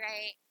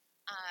copyright,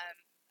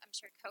 I'm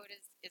sure code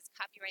is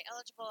copyright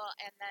eligible,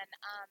 and then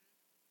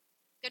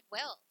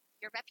goodwill,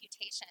 your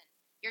reputation,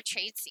 your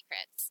trade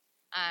secrets.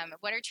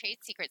 What are trade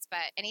secrets?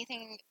 But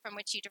anything from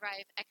which you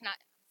derive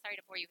economic. I'm sorry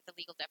to bore you with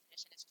the legal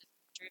definition; it's just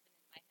driven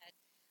in my head.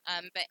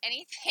 But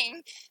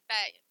anything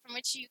from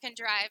which you can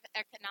derive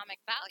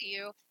economic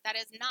value that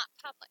is not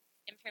public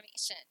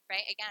information,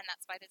 right? Again,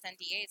 that's why those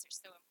NDAs are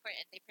so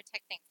important. They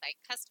protect things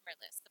like customer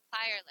lists,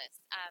 supplier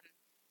lists,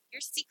 your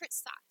secret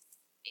sauce,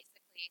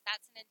 basically.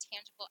 That's an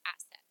intangible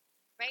asset,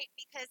 right?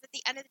 Because at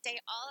the end of the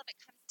day, all of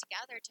it comes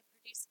together to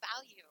produce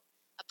value,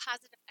 a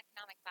positive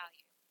economic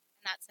value,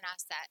 and that's an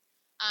asset.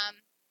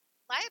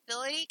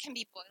 Liability can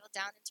be boiled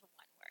down into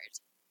one word: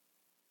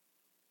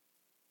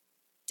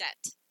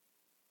 debt.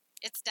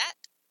 It's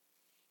debt.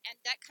 And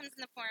debt comes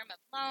in the form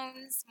of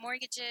loans,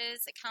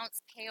 mortgages,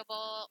 accounts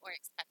payable, or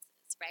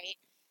expenses, right?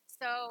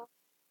 So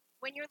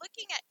when you're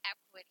looking at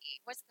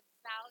equity, what's the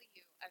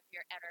value of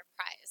your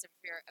enterprise, of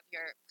your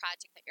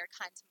project that you're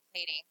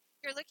contemplating?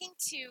 You're looking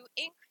to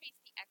increase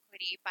the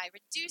equity by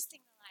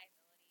reducing the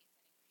liabilities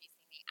and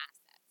increasing the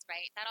assets,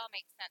 right? That all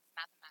makes sense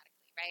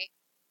mathematically, right?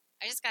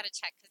 I just got to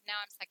check because now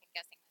I'm second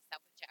guessing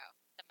myself with Joe,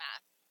 the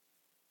math.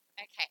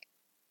 Okay.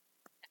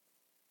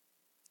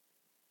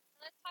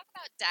 So let's talk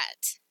about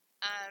debt.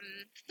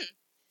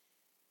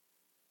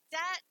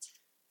 Debt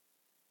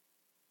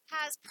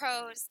has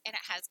pros and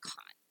it has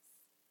cons.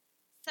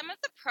 Some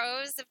of the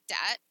pros of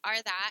debt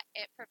are that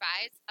it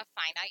provides a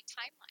finite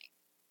timeline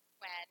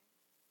when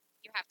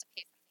you have to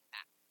pay something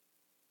back.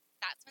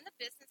 That's when the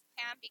business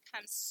plan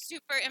becomes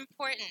super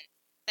important,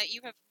 that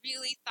you have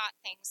really thought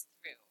things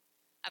through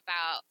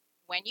about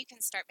when you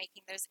can start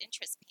making those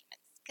interest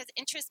payments. Because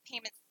interest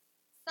payments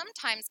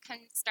sometimes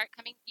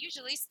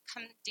usually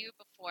come due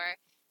before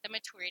the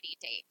maturity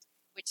date,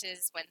 which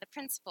is when the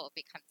principal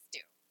becomes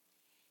due.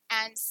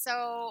 And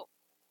so,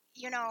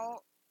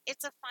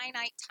 it's a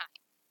finite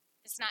time.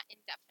 It's not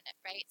indefinite,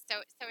 right?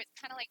 So it's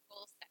kind of like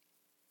goal setting.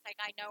 It's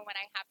like I know when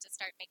I have to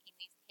start making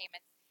these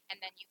payments, and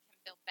then you can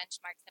build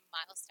benchmarks and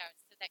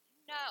milestones so that you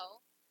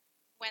know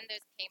when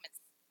those payments,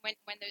 when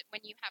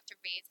you have to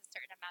raise a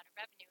certain amount of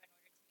revenue in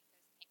order to make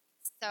those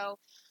payments. So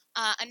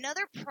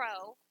another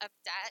pro of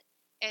debt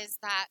is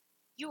that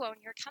you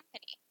own your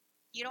company.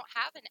 You don't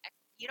have an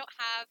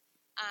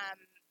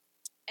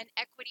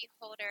equity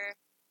holder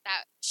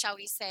that, shall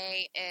we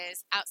say,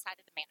 is outside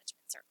of the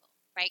management circle,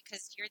 right?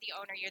 Because you're the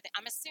owner.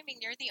 I'm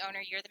assuming you're the owner.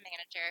 You're the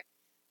manager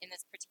in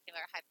this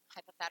particular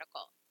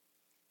hypothetical.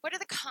 What are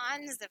the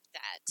cons of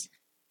debt?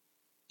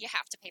 You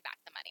have to pay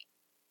back the money,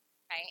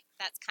 right?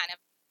 That's kind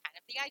of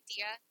the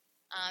idea.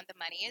 The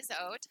money is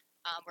owed.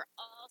 We're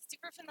all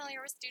super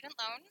familiar with student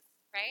loans,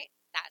 right?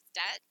 That's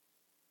debt.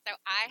 So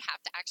I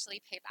have to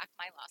actually pay back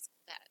my law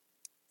school debt.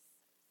 So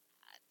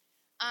sad.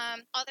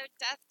 Although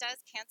death does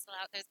cancel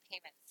out those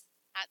payments.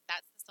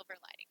 That's the silver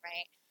lining,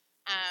 right?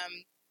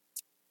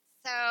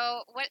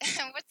 So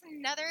what's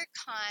another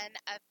con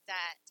of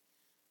debt?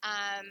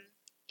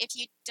 If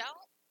you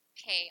don't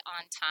pay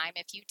on time,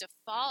 if you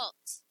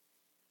default,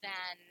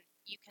 then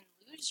you can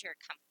lose your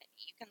company.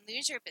 You can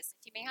lose your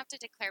business. You may have to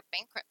declare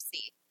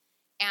bankruptcy.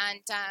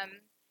 And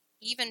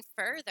even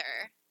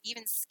further,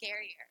 even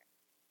scarier,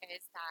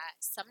 is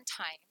that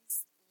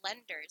sometimes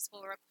lenders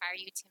will require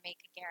you to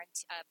make a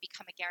guarantee,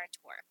 become a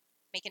guarantor,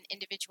 make an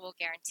individual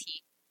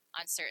guarantee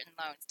on certain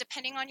loans,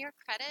 depending on your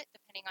credit,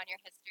 depending on your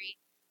history.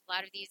 A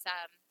lot of these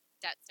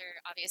debts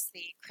are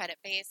obviously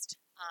credit-based,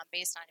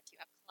 based on if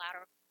you have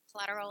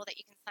collateral that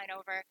you can sign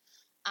over.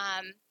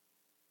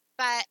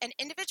 But an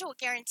individual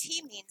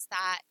guarantee means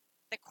that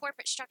the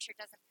corporate structure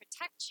doesn't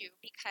protect you,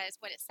 because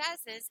what it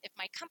says is if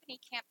my company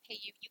can't pay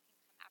you, you can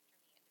come after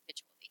me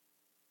individually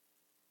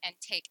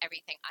and take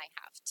everything I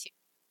have too.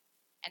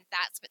 And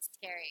that's what's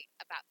scary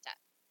about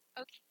debt.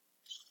 Okay.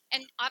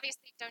 And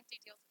obviously, don't do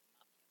deals with the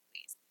mafia,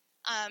 please.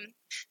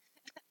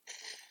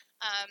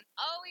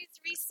 Always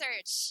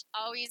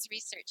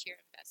research your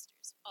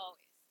investors,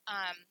 always.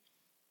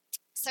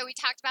 So we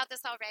talked about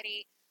this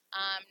already.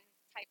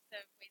 Types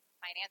of ways of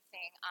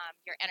financing.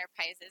 Your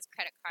enterprise's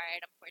credit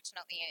card,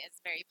 unfortunately,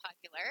 is very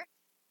popular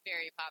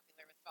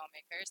with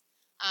filmmakers.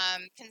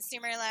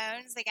 Consumer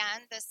loans,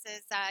 again, this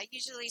is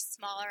usually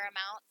smaller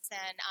amounts,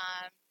 and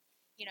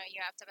you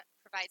have to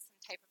provide some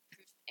type of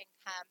proof of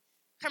income.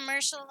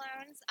 Commercial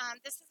loans,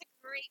 this is a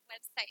great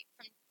website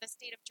from the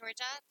state of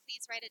Georgia.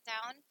 Please write it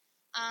down.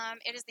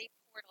 It is a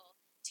portal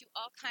to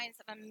all kinds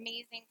of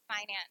amazing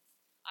finance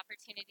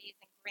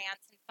opportunities and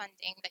grants and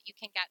funding that you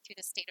can get through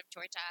the state of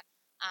Georgia.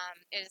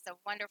 It is a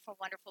wonderful,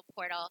 wonderful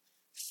portal.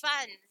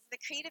 Funds, the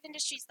Creative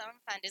Industries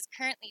Loan Fund is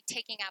currently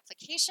taking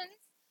applications.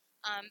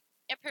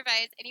 It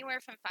provides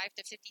anywhere from $5,000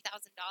 to $50,000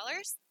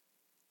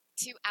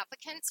 to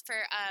applicants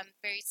for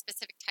very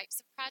specific types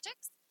of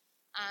projects.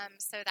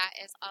 So that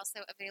is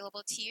also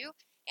available to you.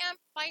 And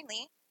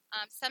finally,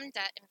 some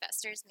debt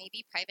investors may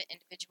be private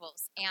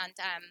individuals. And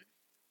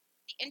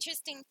the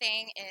interesting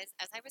thing is,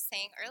 as I was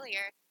saying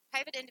earlier,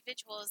 private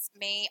individuals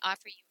may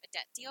offer you a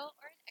debt deal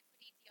or an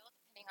equity deal,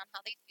 depending on how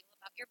they feel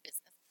about your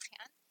business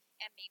plan,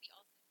 and maybe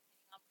also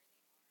depending on where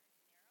they are in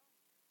their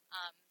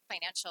own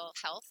financial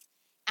health.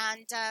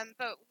 And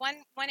but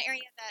one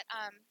area that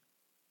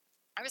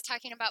I was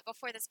talking about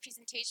before this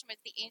presentation was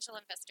the angel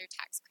investor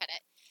tax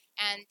credit,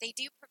 and they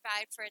do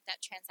provide for a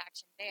debt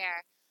transaction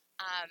there.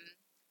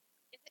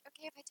 Is it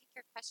okay if I take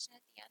your question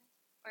at the end?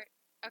 Or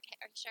okay,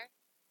 are you sure?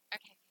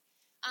 Okay.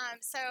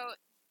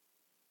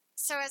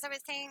 So as I was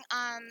saying,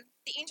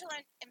 the angel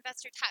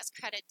investor tax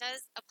credit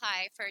does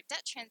apply for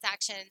debt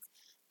transactions,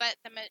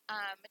 but the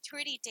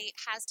maturity date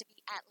has to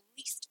be at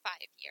least 5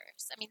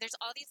 years. I mean, there's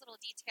all these little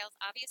details.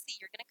 Obviously,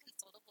 you're going to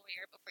consult a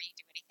lawyer before you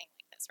do anything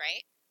like this,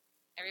 right?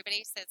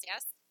 Everybody says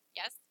yes?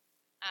 Yes?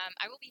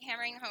 I will be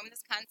hammering home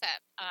this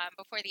concept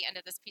before the end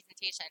of this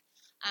presentation.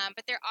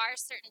 But there are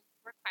certain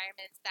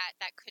requirements that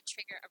could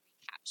trigger a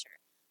recapture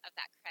of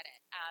that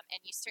credit,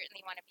 and you certainly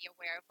want to be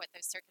aware of what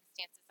those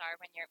circumstances are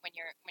when you're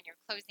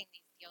closing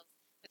these deals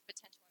with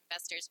potential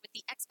investors, with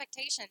the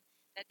expectation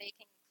that they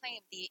can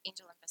claim the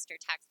angel investor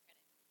tax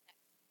credit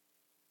next.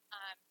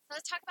 So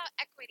let's talk about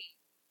equity.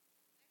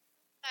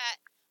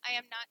 That I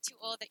am not too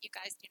old that you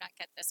guys do not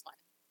get this one.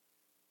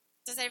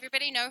 Does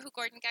everybody know who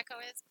Gordon Gekko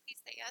is?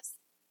 Please say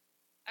yes.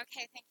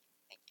 Okay, thank you.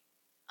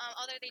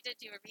 Although they did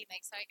do a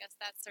remake, so I guess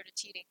that's sort of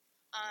cheating.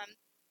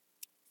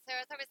 So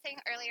as I was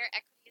saying earlier,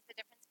 equity is the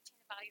difference between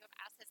the value of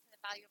assets and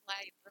the value of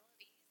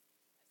liabilities of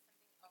something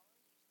owned,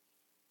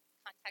 usually in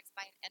context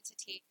by an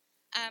entity.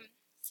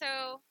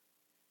 So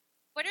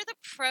what are the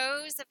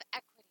pros of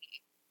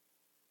equity?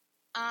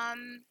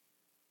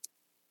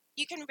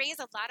 You can raise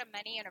a lot of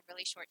money in a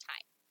really short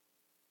time.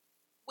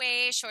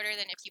 Way shorter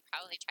than if you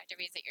probably tried to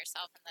raise it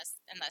yourself,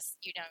 unless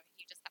you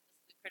just have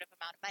this lucrative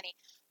amount of money.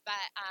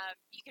 But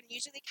you can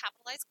usually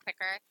capitalize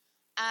quicker.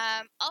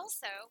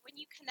 Also, when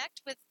you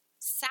connect with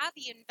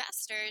savvy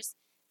investors,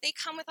 they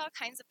come with all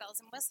kinds of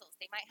bells and whistles.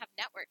 They might have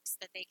networks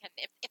that they can,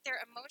 if they're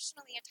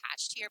emotionally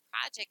attached to your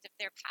project, if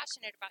they're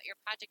passionate about your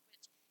project,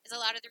 which is a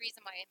lot of the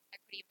reason why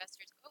equity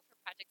investors go for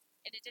projects,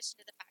 in addition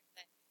to the fact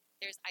that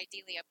there's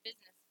ideally a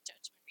business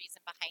judgment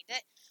reason behind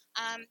it,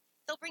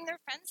 they'll bring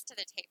their friends to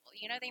the table.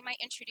 You know, they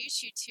might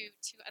introduce you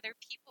to other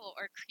people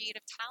or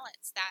creative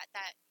talents that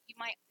you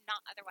might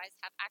not otherwise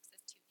have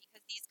access to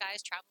because these guys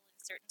travel in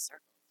certain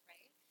circles,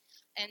 right?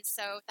 And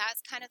so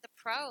that's kind of the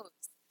pros.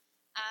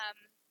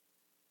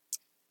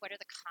 What are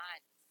the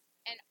cons?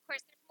 And of course,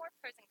 there's more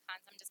pros and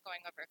cons. I'm just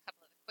going over a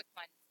couple of the quick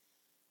ones.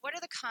 What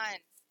are the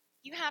cons?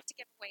 You have to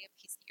give away a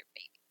piece of your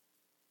baby.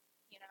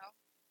 You know,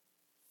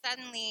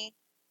 suddenly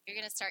you're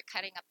going to start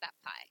cutting up that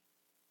pie.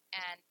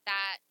 And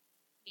that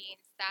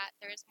means that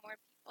there's more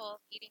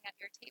people eating at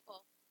your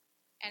table.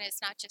 And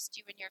it's not just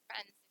you and your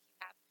friends if you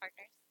have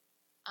partners.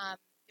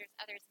 There's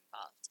others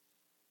involved.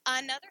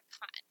 Another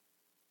con.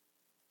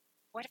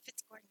 What if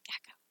it's Gordon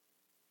Gekko?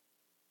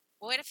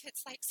 What if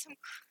it's like some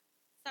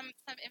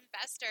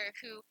investor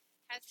who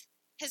has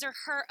his or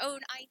her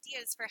own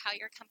ideas for how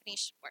your company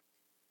should work?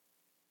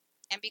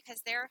 And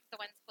because they're the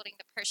ones holding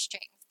the purse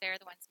strings,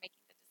 they're the ones making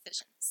the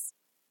decisions.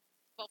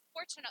 Well,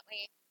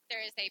 fortunately,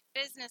 there is a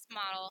business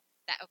model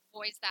that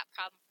avoids that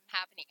problem from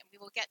happening, and we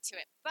will get to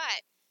it.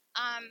 But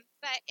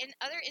in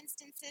other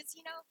instances,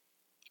 you know,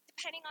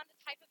 depending on the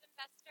type of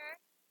investor,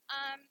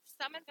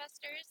 some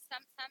investors,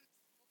 some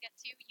we'll get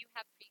to, you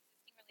have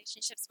pre-existing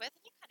relationships with,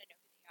 and you kind of know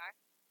who they are.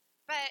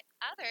 But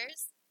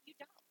others, you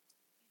don't.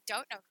 You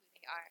don't know who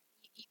they are.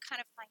 You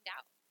kind of find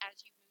out as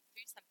you move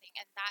through something,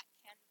 and that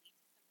can lead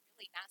to some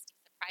really nasty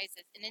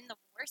surprises. And in the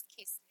worst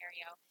case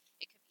scenario,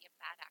 it could be a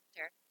bad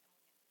actor, and we'll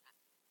get to that.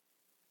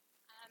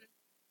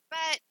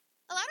 But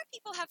a lot of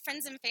people have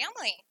friends and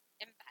family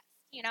invest.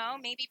 You know,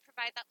 maybe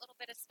provide that little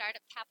bit of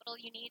startup capital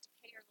you need to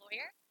pay your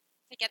lawyer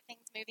to get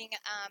things moving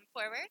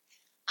forward.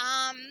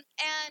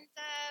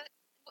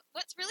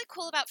 What's really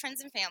cool about friends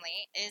and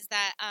family is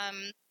that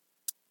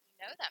you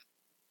know them,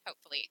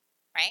 hopefully,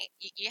 right?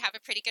 You have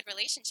a pretty good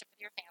relationship with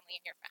your family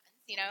and your friends,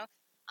 you know.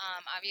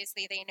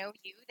 Obviously, they know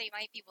you. They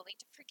might be willing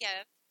to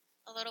forgive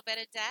a little bit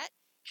of debt.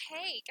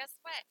 Hey,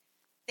 guess what?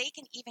 They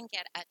can even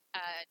get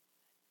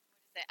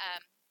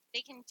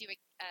they can do a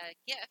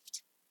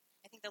gift.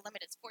 I think the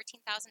limit is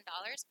 $14,000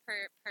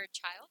 per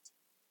child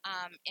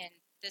in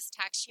this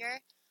tax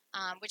year,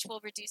 which will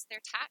reduce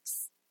their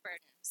tax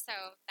burden. So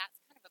that's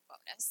kind of a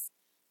bonus.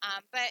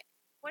 But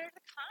what are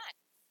the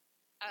cons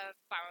of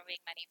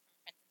borrowing money from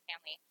friends and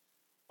family?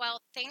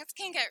 Well, things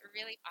can get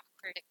really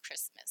awkward at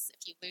Christmas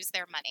if you lose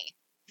their money.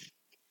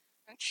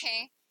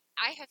 Okay,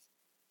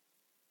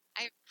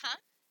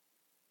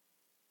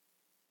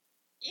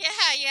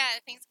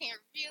 Yeah, things can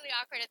get really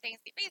awkward at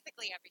Thanksgiving,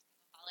 basically every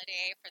single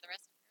holiday for the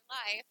rest of your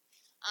life.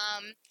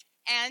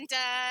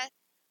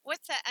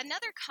 What's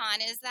another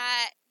con is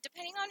that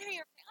depending on who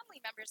your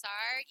family members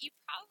are, you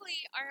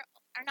probably are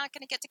not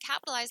going to get to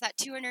capitalize that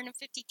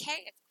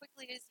 $250K as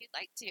quickly as you'd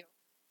like to,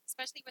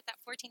 especially with that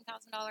 $14,000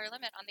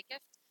 limit on the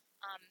gift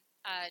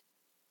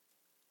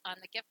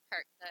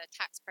perk, the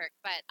tax perk.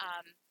 But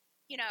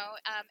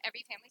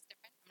every family's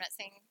different. I'm not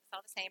saying it's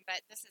all the same,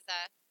 but this is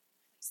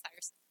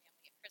Cyrus's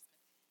family at Christmas.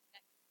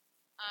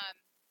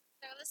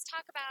 So let's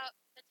talk about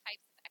the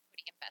types of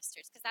equity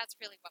investors, because that's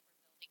really what we're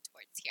building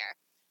towards here.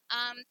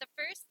 The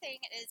first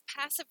thing is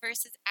passive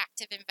versus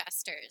active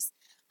investors.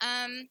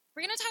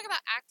 We're going to talk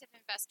about active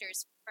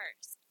investors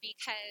first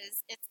because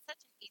it's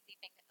such an easy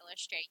thing to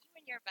illustrate. You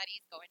and your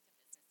buddies go into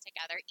business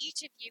together. Each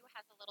of you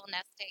has a little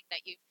nest egg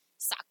that you've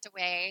socked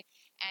away,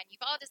 and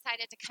you've all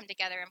decided to come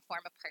together and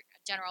form a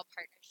general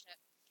partnership.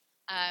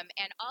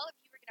 And all of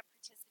you are going to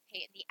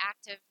participate in the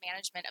active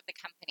management of the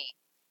company.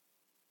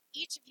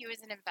 Each of you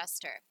is an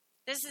investor.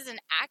 This is an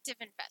active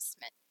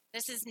investment.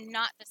 This is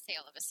not the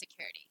sale of a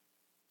security.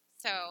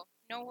 So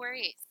no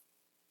worries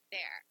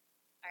there.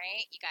 All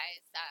right, you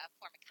guys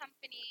form a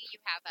company.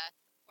 You have a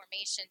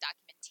formation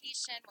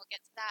documentation. We'll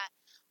get to that.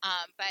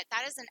 But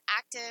that is an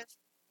active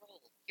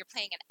role. You're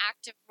playing an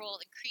active role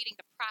in creating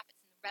the profits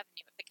and the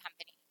revenue of the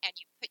company, and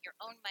you put your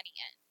own money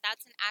in.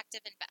 That's an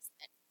active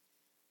investment.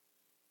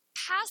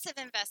 Passive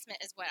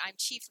investment is what I'm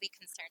chiefly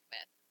concerned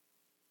with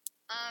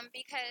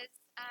because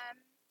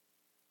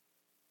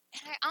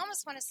and I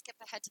almost want to skip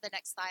ahead to the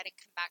next slide and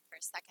come back for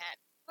a second,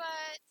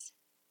 but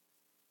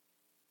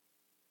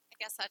I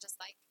guess I'll just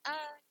let's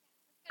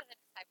go to the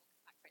next slide. We'll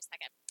come back for a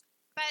second.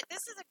 But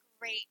this is a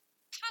great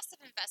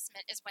passive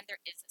investment is when there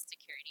is a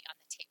security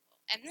on the table.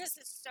 And this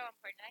is so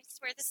important. I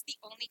swear this is the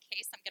only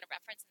case I'm going to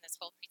reference in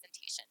this whole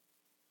presentation.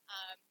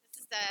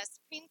 This is a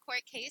Supreme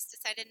Court case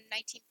decided in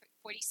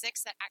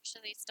 1946 that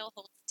actually still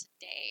holds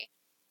today.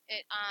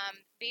 It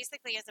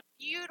basically is a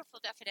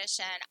beautiful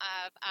definition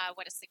of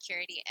what a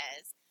security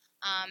is.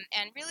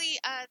 And really,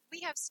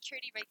 we have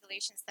security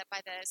regulations set by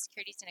the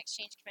Securities and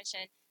Exchange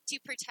Commission to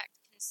protect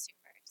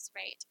consumers,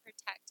 right? To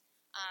protect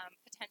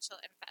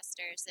potential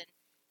investors. And,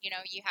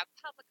 you have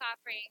public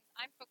offerings.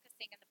 I'm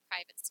focusing in the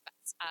private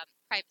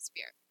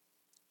sphere.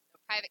 So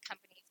private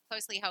companies,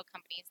 closely held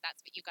companies,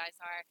 that's what you guys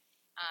are.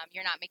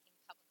 You're not making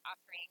public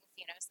offerings,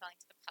 selling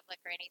to the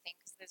public or anything,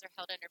 because those are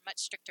held under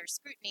much stricter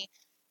scrutiny.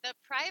 The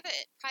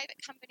private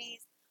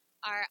companies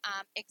are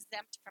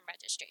exempt from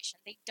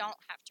registration. They don't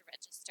have to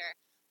register,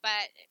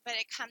 but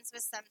it comes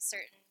with some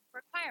certain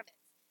requirements.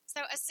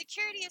 So a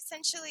security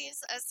essentially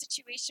is a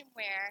situation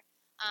where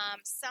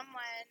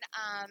someone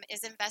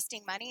is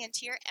investing money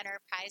into your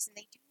enterprise and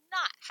they do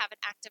not have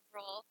an active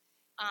role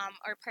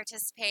or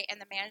participate in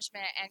the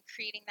management and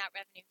creating that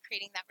revenue,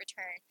 creating that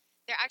return.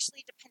 They're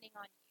actually depending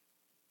on you.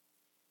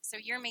 So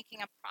you're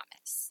making a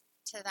promise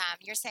to them.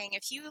 You're saying,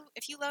 if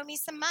you loan me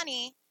some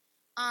money,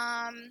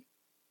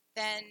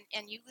 then,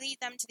 and you lead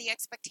them to the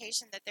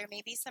expectation that there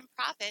may be some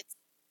profits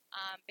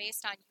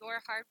based on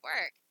your hard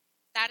work,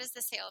 that is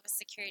the sale of a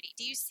security.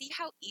 Do you see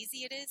how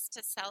easy it is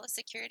to sell a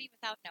security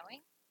without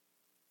knowing?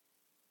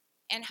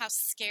 And how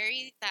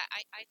scary that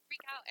I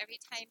freak out every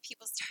time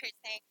people start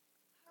saying,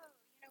 oh,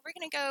 we're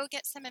going to go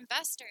get some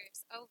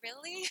investors. Oh,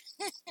 really?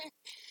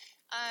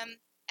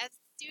 As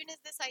soon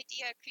as this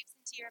idea creeps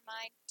into your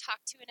mind,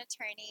 talk to an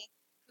attorney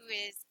who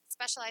is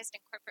specialized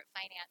in corporate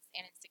finance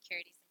and in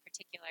securities in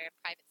particular, and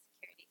private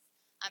securities.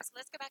 So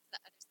let's go back to the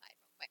other side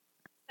real quick.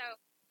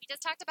 So we just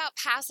talked about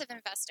passive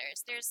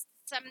investors. There's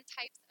some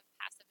types of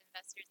passive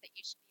investors that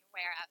you should be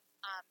aware of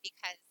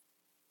because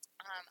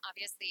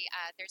obviously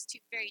there's two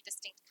very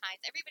distinct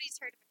kinds.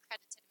 Everybody's heard of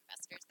accredited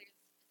investors. There's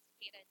a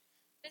sophisticated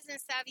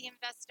business savvy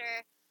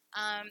investor.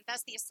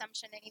 That's the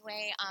assumption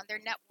anyway. Their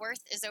net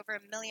worth is over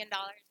 $1 million,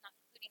 not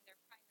including their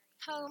primary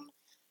home.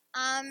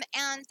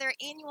 And their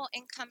annual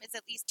income is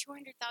at least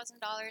 $200,000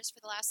 for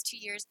the last 2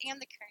 years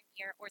and the current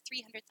year, or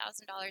 $300,000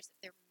 if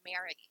they're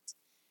married.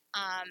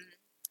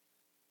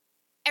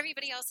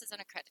 Everybody else is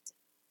unaccredited,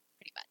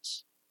 pretty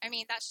much. I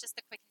mean, that's just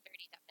the quick and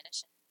dirty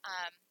definition.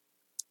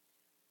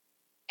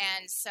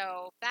 And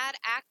so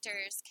bad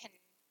actors can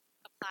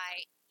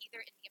apply either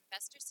in the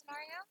investor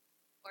scenario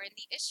or in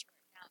the issuer.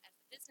 Now, as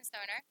a business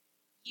owner,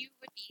 you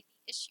would be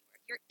the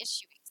issuer. You're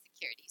issuing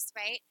securities,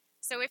 right?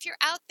 So if you're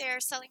out there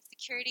selling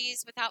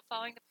securities without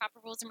following the proper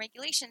rules and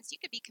regulations,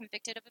 you could be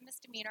convicted of a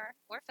misdemeanor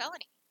or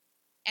felony.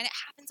 And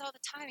it happens all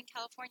the time in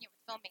California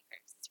with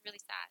filmmakers. It's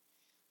really sad.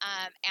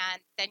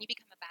 And then you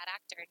become a bad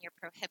actor and you're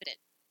prohibited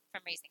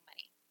from raising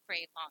money for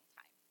a long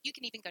time. You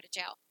can even go to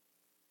jail.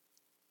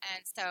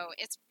 And so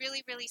it's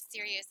really, really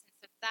serious. And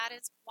so that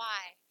is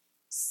why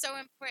it's so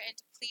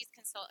important to please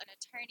consult an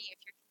attorney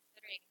if you're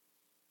considering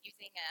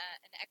using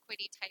an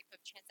equity type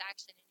of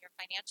transaction in your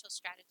financial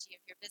strategy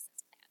of your business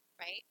plan,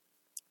 right?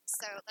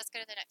 So let's go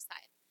to the next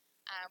slide.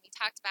 We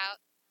talked about,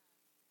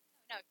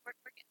 we're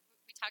good.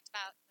 We talked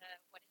about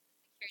what is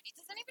the security.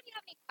 Does anybody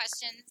have any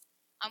questions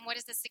on what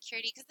is the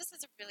security? Because this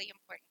is a really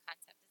important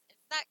concept. Is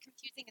that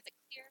confusing? Is it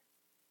clear?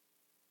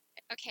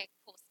 Okay,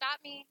 cool. Stop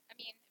me. Let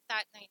me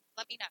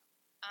know.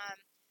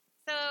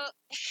 So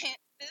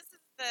this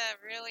is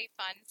the really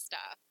fun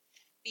stuff.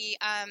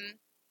 The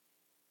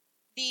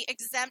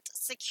exempt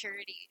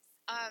securities.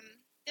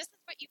 This is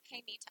what you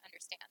pay me to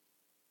understand.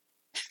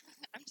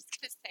 I'm just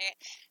going to say it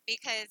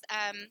because,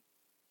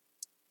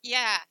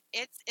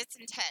 it's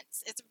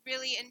intense. It's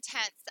really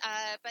intense.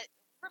 But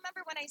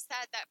remember when I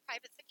said that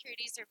private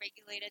securities are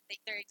regulated,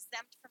 they're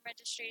exempt from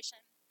registration?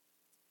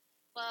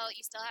 Well,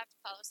 you still have to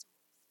follow some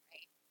rules,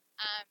 right?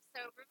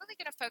 So we're really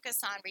going to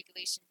focus on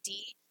Regulation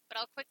D, but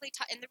I'll quickly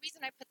talk. And the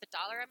reason I put the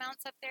dollar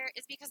amounts up there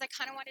is because I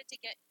kind of wanted to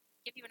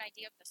give you an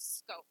idea of the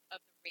scope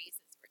of the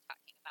raises we're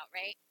talking about,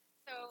 right?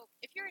 So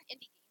if you're an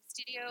indie game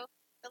studio,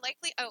 and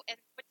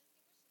what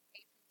distinguishes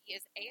A from D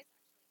is A is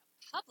actually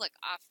a public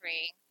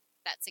offering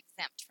that's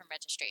exempt from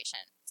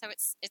registration. So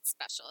it's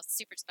special, it's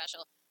super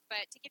special.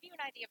 But to give you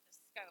an idea of the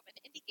scope, an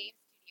indie game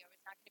studio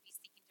is not going to be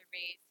seeking to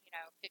raise,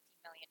 50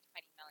 million,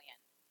 20 million,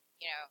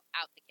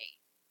 out the gate.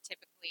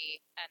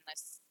 Typically,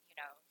 unless,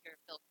 you're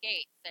Bill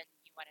Gates and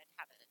you want to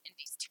have an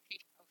indie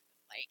studio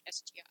like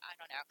SGO, I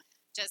don't know,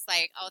 just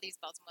like all these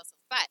bells and whistles.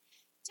 But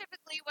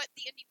typically what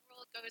the indie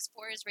world goes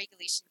for is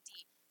Regulation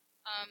D.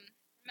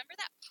 Remember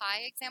that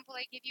pie example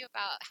I gave you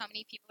about how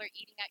many people are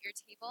eating at your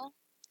table?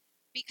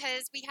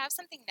 Because we have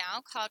something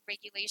now called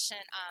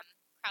Regulation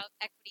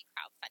equity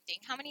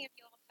crowdfunding. How many of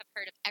you all have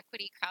heard of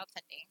equity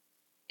crowdfunding?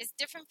 It's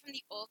different from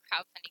the old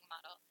crowdfunding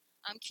model.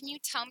 Can you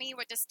tell me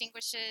what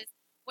distinguishes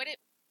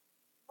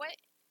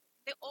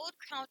the old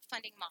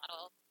crowdfunding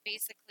model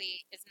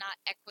basically is not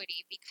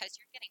equity because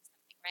you're getting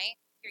something, right?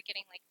 You're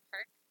getting like a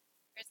perk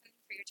or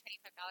something for your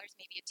 $25,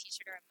 maybe a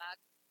t-shirt or a mug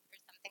or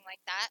something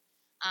like that.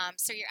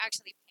 So you're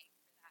actually paying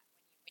for that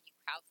when you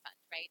crowdfund,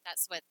 right?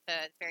 That's what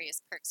the various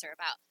perks are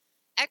about.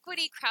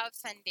 Equity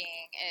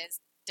crowdfunding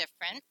is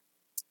different,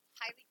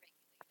 highly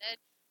regulated,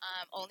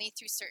 only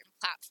through certain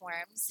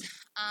platforms.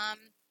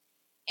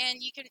 And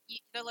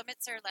the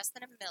limits are less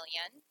than $1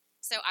 million.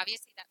 So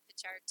obviously that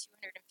fits our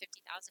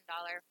 $250,000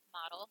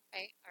 model,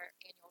 right? Our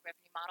annual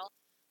revenue model.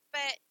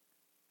 But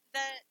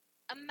the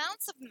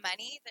amounts of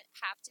money that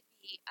have to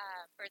be,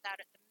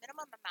 the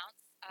minimum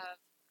amounts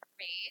of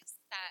raise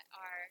that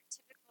are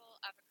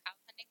typical of a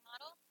crowdfunding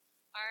model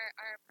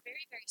are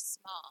very, very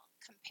small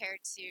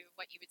compared to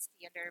what you would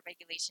see under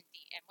Regulation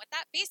D. And what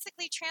that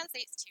basically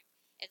translates to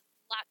is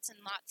lots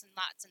and lots and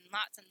lots and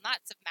lots and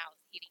lots of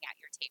mouths eating at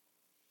your table.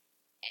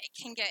 It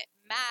can get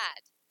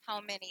mad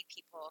how many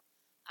people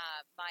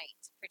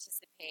might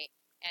participate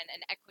in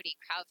an equity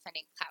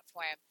crowdfunding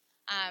platform.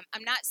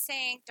 I'm not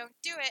saying don't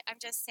do it. I'm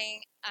just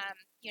saying,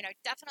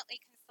 definitely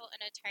consult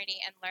an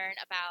attorney and learn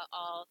about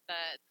all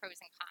the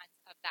pros and cons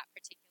of that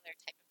particular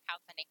type of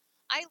crowdfunding.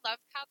 I love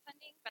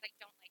crowdfunding, but I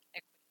don't like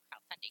equity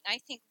crowdfunding. I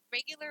think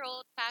regular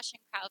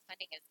old-fashioned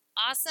crowdfunding is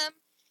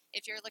awesome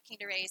if you're looking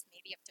to raise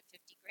maybe up to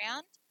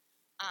 $50,000.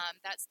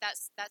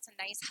 That's a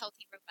nice,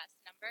 healthy, robust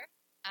number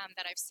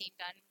that I've seen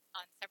done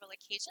on several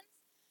occasions,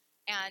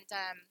 and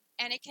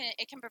it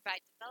can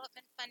provide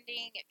development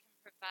funding. It can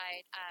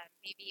provide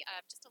maybe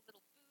just a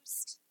little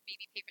boost,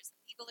 maybe pay for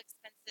some legal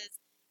expenses.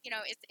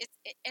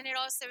 And it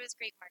also is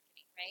great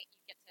marketing, right?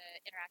 You get to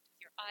interact with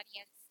your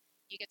audience.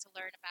 You get to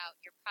learn about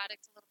your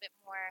product a little bit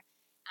more.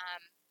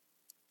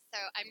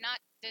 So I'm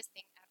not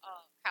dissing at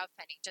all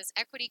crowdfunding, just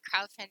equity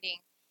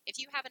crowdfunding. If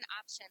you have an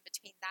option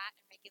between that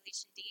and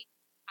Regulation D,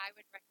 I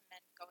would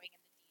recommend going in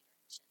the D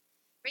direction.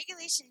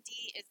 Regulation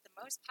D is the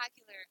most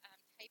popular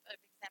type of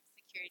exempt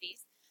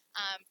securities.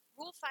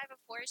 Rule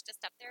 504 is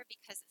just up there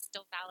because it's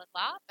still valid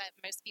law, but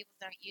most people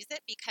don't use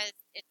it because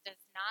it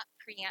does not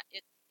preempt.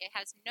 It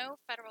has no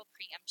federal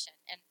preemption,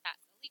 and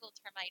that's a legal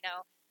term, I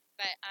know.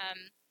 But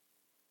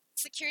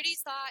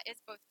securities law is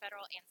both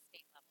federal and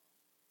state level.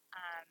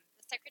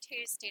 The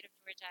Secretary of State of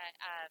Georgia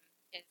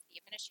is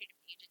the administrative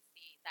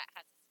agency that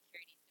has a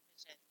securities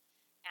division,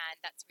 and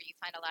that's where you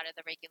find a lot of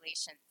the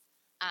regulations.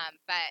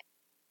 But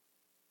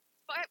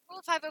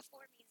Rule 504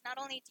 means not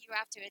only do you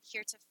have to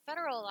adhere to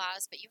federal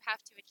laws, but you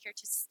have to adhere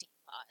to state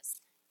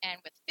laws.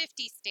 And with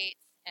 50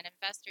 states and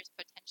investors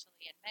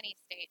potentially in many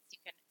states, you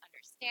can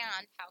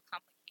understand how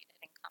complicated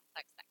and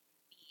complex that can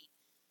be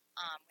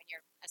when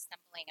you're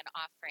assembling an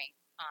offering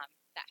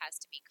that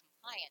has to be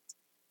compliant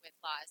with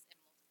laws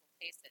in multiple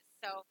places.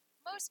 So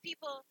most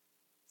people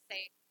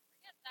say,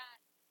 forget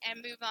that, and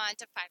move on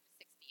to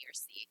 506B or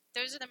C.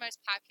 Those are the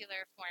most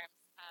popular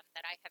forms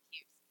that I have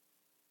used.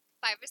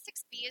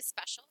 506B is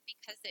special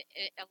because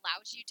it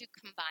allows you to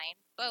combine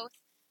both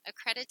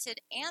accredited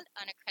and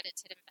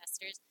unaccredited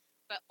investors,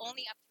 but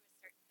only up to a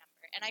certain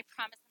number. And I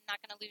promise I'm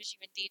not going to lose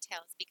you in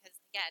details because,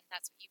 again,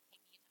 that's what you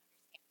pay me to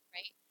understand,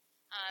 right?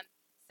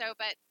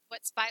 But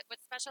what's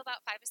special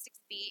about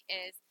 506B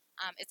is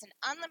it's an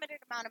unlimited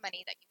amount of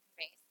money that you can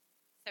raise.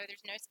 So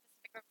there's no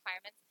specific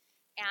requirements,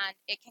 and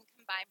it can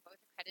combine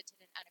both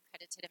accredited and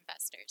unaccredited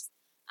investors.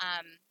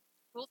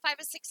 Rule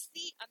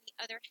 506C, on the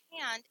other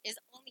hand,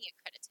 is only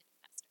accredited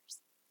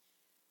investors.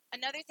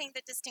 Another thing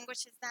that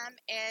distinguishes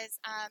them is,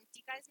 do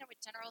you guys know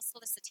what general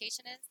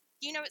solicitation is?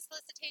 Do you know what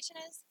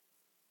solicitation is?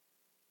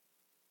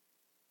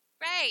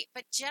 Right,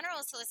 but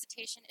general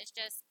solicitation is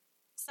just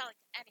selling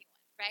to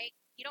anyone, right?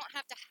 You don't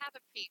have to have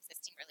a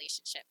pre-existing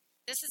relationship.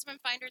 This is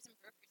when finders and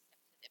brokers step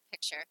into the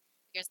picture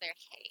because they're,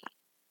 hey,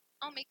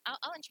 I'll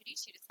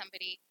introduce you to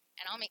somebody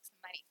and I'll make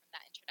some money from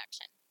that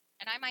introduction.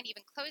 And I might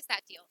even close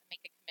that deal and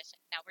make a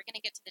commission. Now, we're going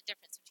to get to the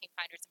difference between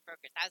finders and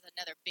brokers. That's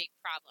another big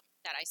problem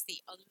that I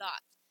see a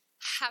lot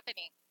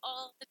happening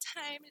all the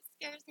time. It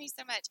scares me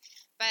so much.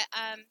 But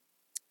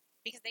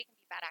because they can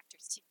be bad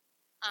actors too.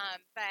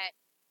 But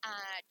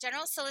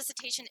general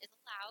solicitation is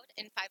allowed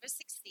in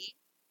 506C.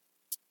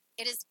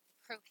 It is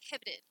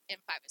prohibited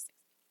in 506B.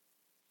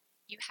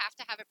 You have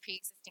to have a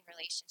pre-existing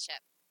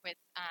relationship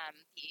with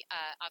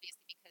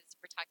obviously because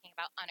we're talking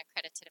about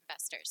unaccredited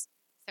investors.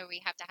 So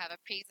we have to have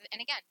a and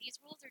again, these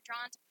rules are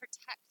drawn to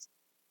protect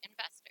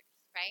investors,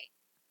 right?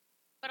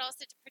 But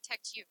also to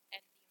protect you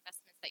and the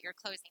investments that you're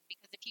closing.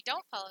 Because if you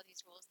don't follow these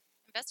rules,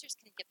 investors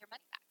can get their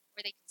money back, or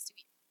they can sue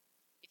you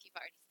if you've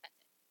already spent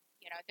it.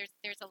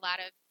 There's a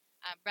lot of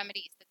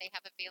remedies that they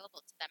have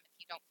available to them if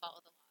you don't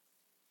follow the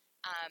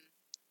laws.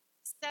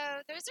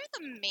 So those are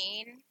the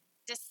main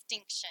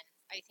distinctions,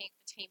 I think,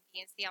 between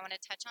B and C I want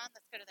to touch on.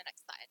 Let's go to the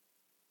next slide.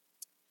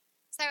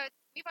 So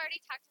we've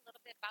already talked a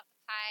little bit about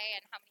the pie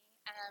and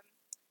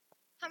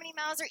how many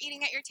mouths are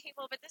eating at your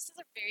table, but this is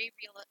a very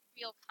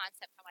real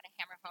concept I want to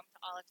hammer home to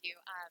all of you.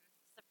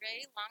 It's a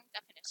very long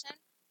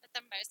definition, but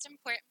the most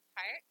important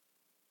part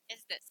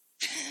is this.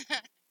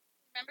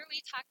 Remember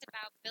we talked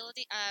about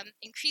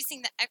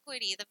increasing the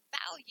equity, the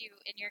value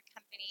in your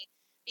company,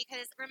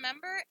 because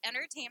remember,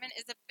 entertainment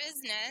is a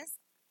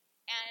business,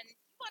 and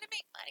you want to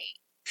make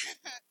money.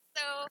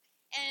 So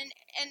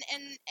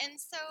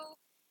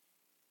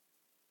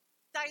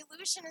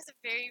dilution is a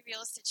very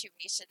real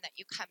situation that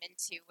you come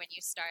into when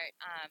you start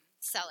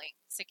selling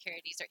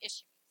securities or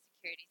issuing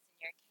securities in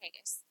your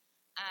case,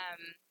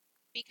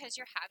 because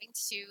you're having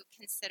to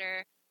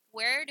consider,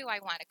 where do I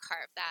want to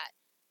carve that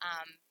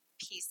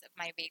piece of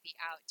my baby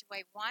out? Do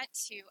I want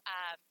to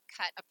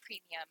cut a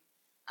premium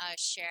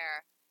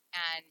share,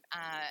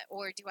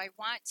 or do I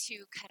want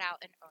to cut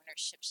out an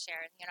ownership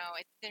share?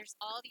 There's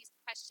all these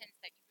questions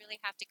that you really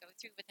have to go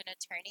through with an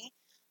attorney,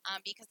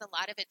 because a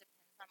lot of it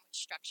depends on which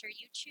structure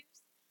you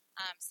choose.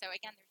 So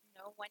again, there's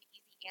no one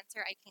easy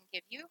answer I can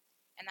give you,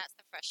 and that's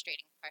the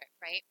frustrating part,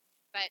 right?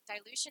 But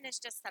dilution is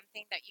just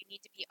something that you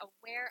need to be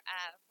aware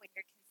of when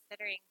you're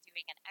considering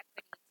doing an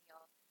equity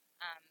deal,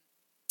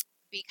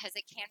 because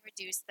it can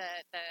reduce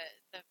the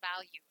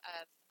value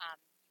of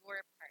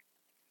your part of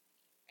the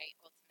company, right?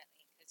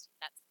 Ultimately, because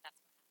that's what happens.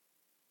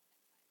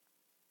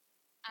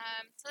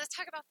 So let's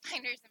talk about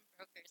finders and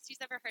brokers. Who's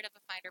ever heard of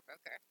a finder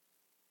broker?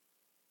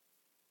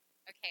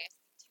 Okay, I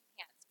see 2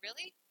 hands.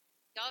 Really?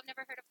 Y'all have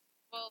never heard of?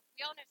 Well,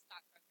 we all know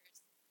stockbrokers.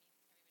 I mean,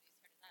 everybody's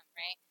heard of them,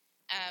 right?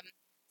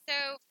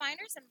 So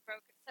finders and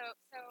brokers.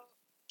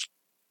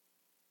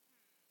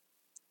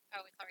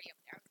 Oh, it's already up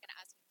there. I was going to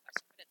ask you a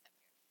question, but it's up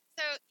here.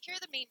 So here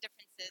are the main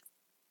differences.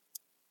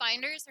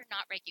 Finders are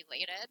not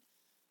regulated.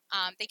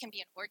 They can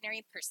be an ordinary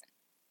person.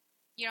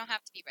 You don't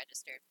have to be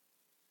registered.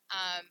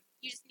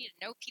 You just need to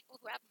know people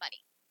who have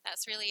money.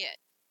 That's really it.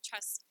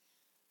 Trust.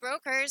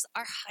 Brokers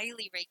are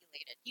highly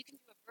regulated. You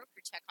can do a broker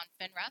check on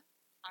FINRA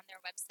on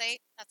their website.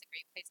 That's a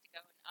great place to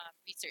go and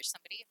research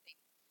somebody. If they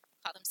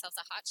call themselves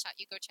a hotshot,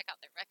 you go check out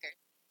their record.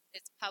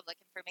 It's public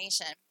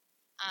information.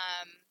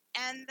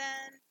 And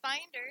then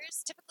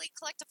finders typically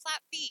collect a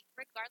flat fee,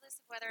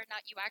 regardless of whether or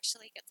not you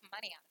actually get some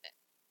money out of it,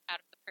 out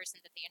of the person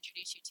that they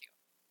introduce you to.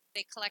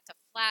 They collect a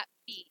flat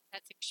fee.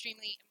 That's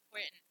extremely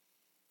important.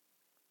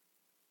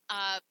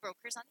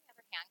 Brokers, on the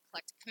other hand,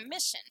 collect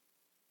commission.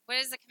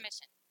 What is a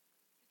commission?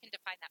 Who can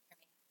define that for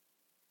me?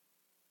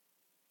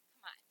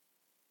 Come on.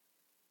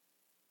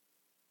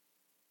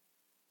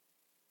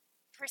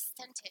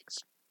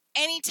 Percentage.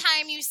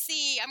 Anytime you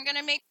see, I'm going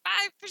to make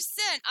 5%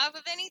 off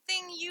of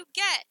anything you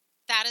get,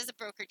 that is a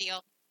broker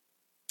deal.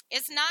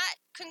 It's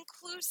not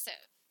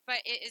conclusive,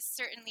 but it is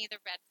certainly the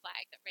red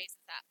flag that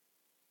raises up.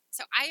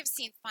 So I have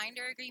seen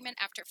finder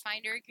agreement after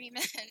finder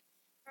agreement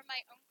from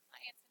my own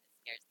clients, and it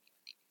scares me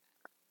when they do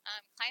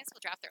that. Clients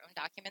will draft their own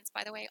documents,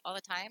 by the way, all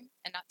the time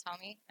and not tell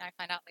me, and I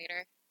find out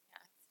later.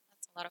 Yeah,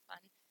 that's a lot of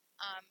fun.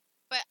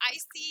 But I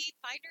see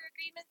finder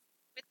agreements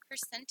with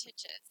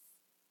percentages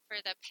for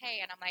the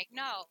pay, and I'm like,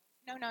 no.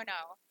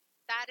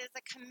 That is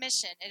a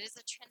commission. It is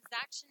a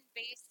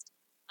transaction-based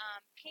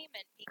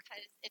payment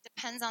because it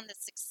depends on the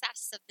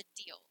success of the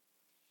deal.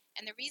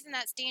 And the reason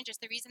that's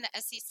dangerous, the reason the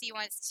SEC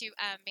wants to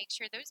make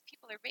sure those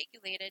people are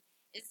regulated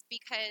is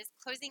because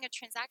closing a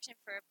transaction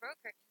for a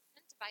broker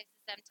incentivizes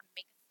them to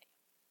make a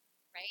sale,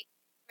 right?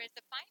 Whereas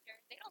the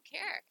finder, they don't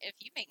care if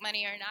you make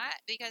money or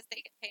not because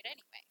they get paid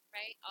anyway,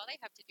 right? All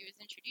they have to do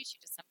is introduce you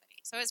to somebody.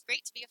 So it's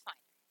great to be a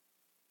finder.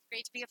 It's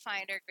great to be a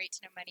finder, great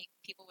to know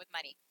people with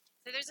money.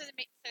 So there's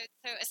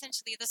so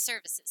essentially the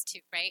services too,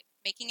 right?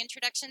 Making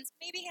introductions,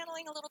 maybe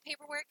handling a little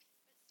paperwork,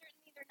 but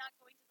certainly they're not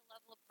going to the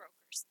level of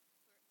brokers who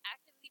are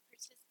actively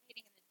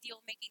participating in the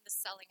deal making, the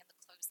selling, and the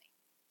closing.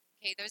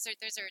 Okay, those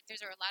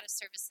are a lot of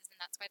services,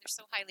 and that's why they're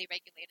so highly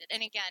regulated.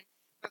 And again,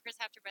 brokers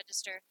have to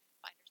register,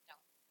 finders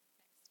don't.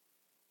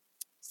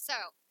 Next.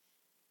 So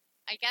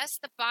I guess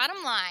the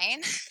bottom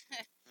line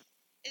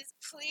is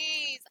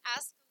please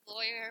ask a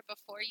lawyer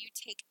before you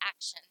take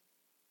action.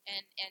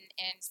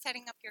 And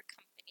setting up your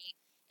company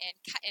and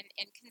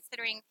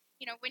considering,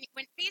 when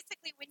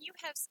you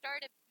have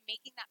started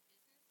making that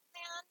business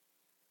plan,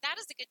 that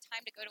is a good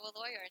time to go to a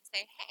lawyer and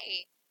say,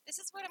 hey, this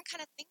is what I'm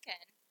kind of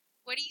thinking.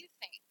 What do you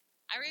think?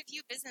 I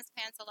review business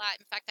plans a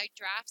lot. In fact, I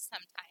draft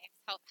sometimes,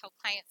 help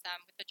clients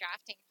with the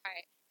drafting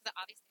part, because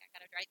obviously I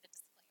got to write the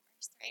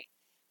disclaimers, right?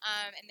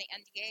 And the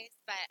NDAs.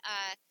 But,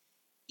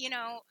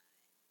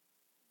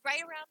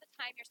 right around the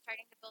time you're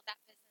starting to build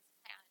that business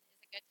plan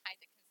is a good time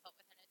to consult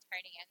with an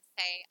attorney and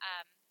say,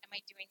 am I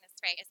doing this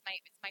right? Is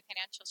my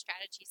financial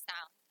strategy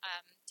sound?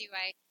 Do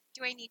I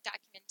need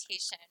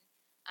documentation?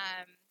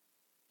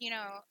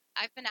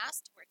 I've been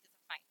asked to work as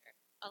a finder.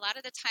 A lot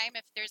of the time,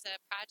 if there's a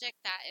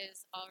project that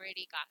is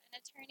already got an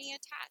attorney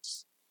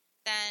attached,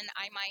 then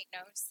I might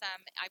know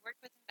some. I work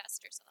with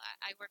investors a lot.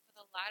 I work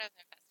with a lot of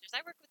investors.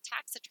 I work with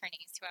tax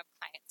attorneys who have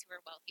clients who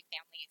are wealthy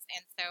families.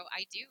 And so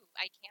I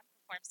can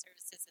perform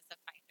services as a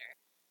finder.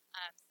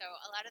 So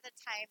a lot of the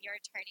time, your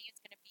attorney is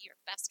going to be your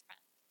best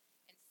friend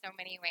in so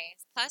many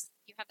ways. Plus,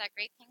 you have that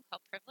great thing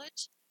called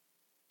privilege.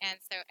 And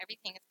so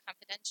everything is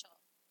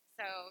confidential.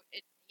 So,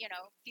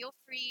 feel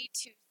free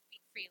to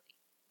speak freely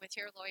with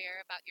your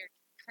lawyer about your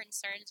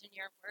concerns and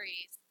your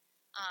worries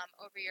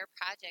over your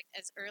project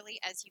as early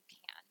as you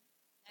can.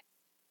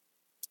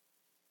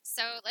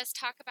 So let's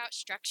talk about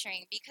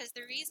structuring, because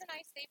the reason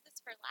I saved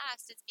this for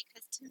last is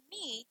because to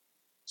me,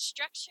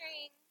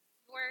 structuring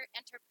your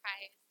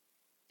enterprise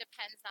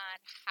depends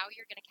on how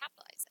you're going to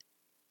capitalize it.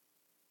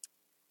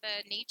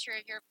 The nature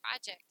of your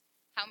project,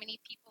 how many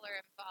people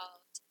are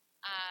involved,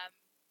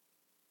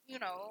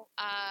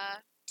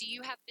 do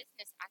you have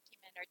business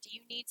acumen, or do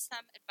you need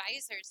some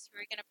advisors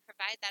who are going to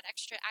provide that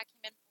extra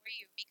acumen for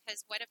you?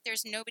 Because what if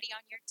there's nobody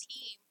on your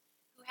team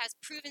who has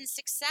proven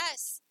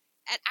success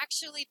at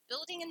actually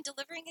building and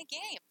delivering a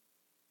game?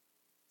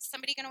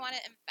 Somebody going to want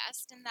to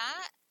invest in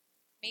that?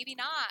 Maybe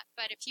not.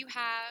 But if you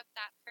have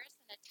that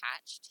person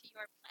attached to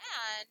your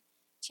plan,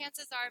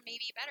 chances are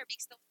maybe better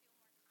because they'll feel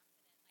more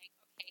confident. Like,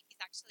 okay,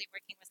 he's actually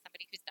working with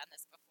somebody who's done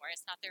this before.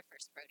 It's not their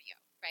first rodeo,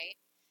 right?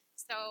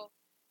 So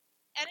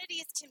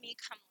entities to me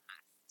come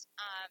last.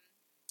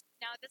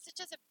 Now, this is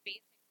just a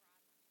basic broad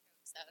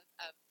strokes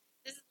of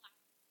this is last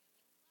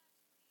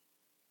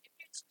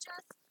it's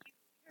just you,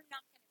 you're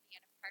not going to be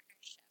in a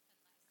partnership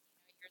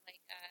unless you're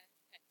like a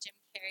Jim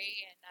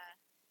Carrey and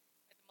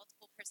with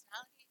multiple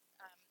personalities.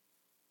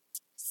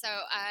 So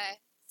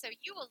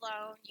you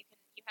alone,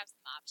 you have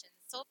some options.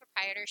 Sole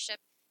proprietorship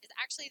is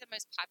actually the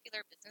most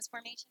popular business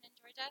formation in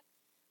Georgia,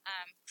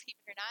 believe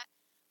it or not.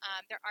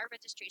 There are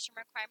registration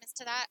requirements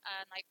to that,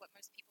 unlike what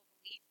most people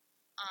believe.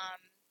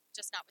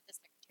 Just not with the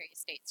Secretary of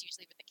State. It's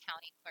usually with the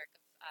county clerk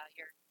of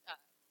your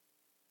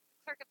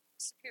clerk of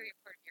Superior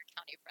Court of your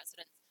county of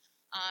residence.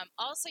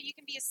 Also, you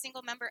can be a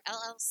single member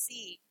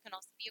LLC. You can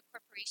also be a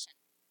corporation.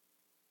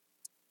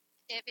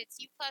 If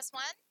it's U plus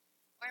one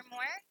or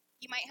more,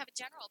 you might have a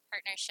general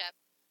partnership.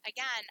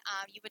 Again,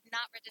 you would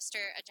not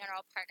register a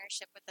general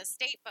partnership with the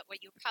state, but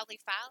what you would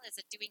probably file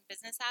is a doing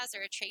business as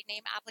or a trade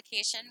name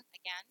application,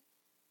 again,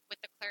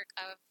 with the clerk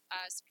of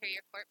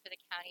Superior Court for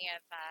the county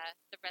of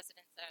the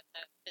residence of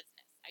the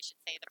business, I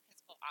should say, the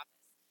principal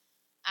office.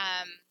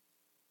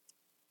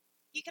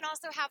 You can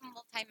also have a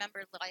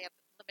multi-member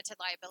limited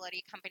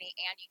liability company,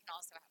 and you can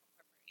also have a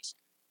corporation.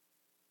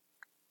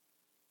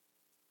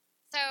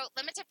 So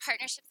limited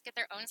partnerships get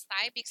their own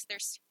side because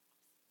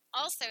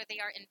they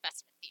are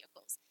investment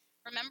vehicles.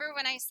 Remember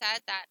when I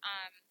said that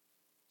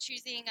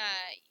choose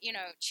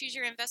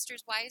your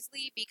investors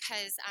wisely,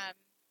 because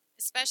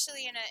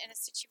especially in a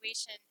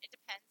situation, it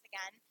depends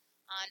again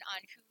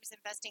on who's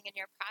investing in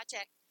your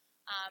project.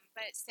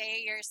 But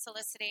say you're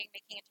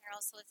making a general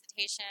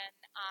solicitation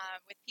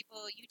with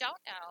people you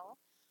don't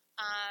know.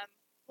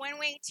 One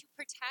way to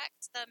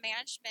protect the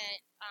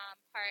management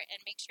part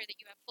and make sure that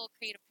you have full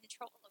creative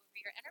control over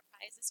your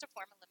enterprise is to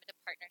form a limited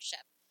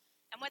partnership.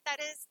 And what that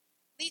is,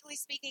 legally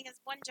speaking, is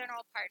one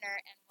general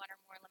partner and one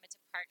or more limited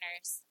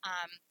partners.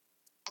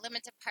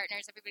 Limited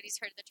partners, everybody's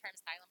heard of the term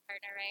silent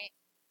partner, right?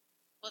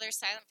 Well, they're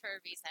silent for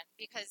a reason,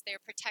 because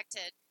they're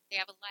protected. They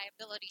have a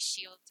liability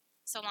shield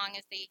so long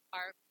as they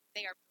are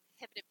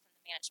prohibited from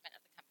the management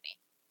of the company.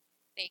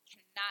 They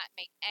cannot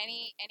make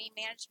any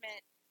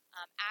management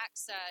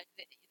acts.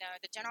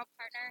 The general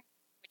partner,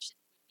 which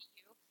would be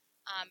you,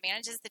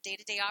 manages the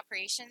day-to-day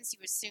operations. You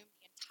assume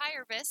the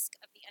entire risk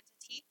of the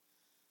entity,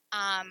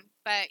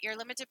 but your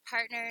limited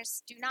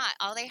partners do not.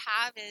 All they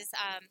have is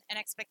an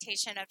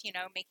expectation of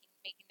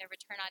making their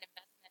return on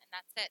investment, and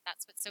that's it.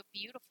 That's what's so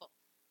beautiful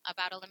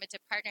about a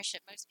limited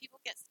partnership. Most people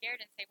get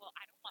scared and say, well,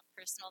 I don't want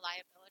personal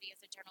liability as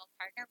a general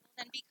partner. Well,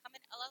 then become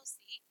an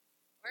LLC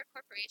or a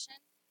corporation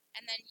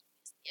and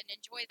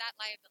enjoy that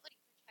liability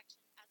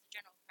protection as a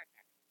general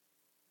partner.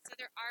 So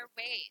there are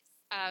ways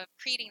of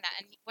creating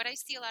that. And what I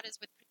see a lot is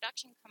with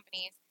production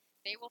companies,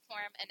 they will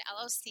form an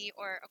LLC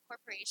or a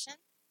corporation.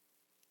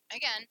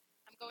 Again,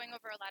 I'm going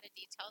over a lot of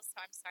details,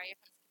 so I'm sorry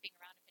if I'm skipping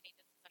around if any of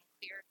this is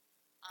unclear.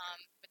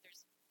 But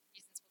there's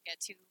reasons we'll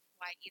get to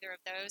why either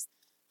of those.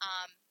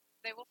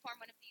 They will form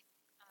one of these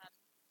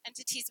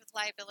entities with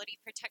liability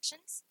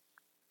protections,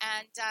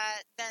 and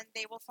then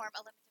they will form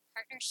a limited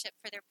partnership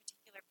for their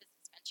particular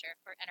business venture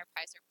or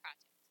enterprise or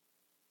project.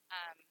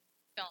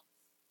 Films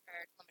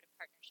or limited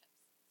partnerships.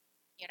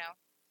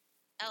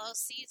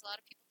 LLCs, a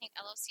lot of people think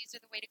LLCs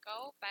are the way to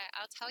go, but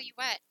I'll tell you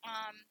what,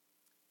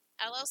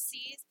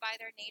 LLCs by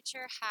their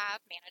nature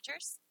have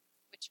managers,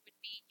 which would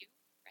be you,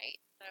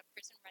 right? The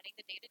person running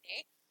the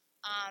day-to-day.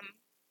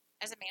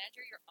 As a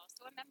manager, you're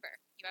also a member.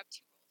 You have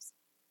two roles.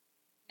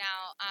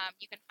 Now,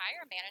 you can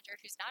hire a manager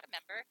who's not a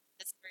member.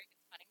 This is where it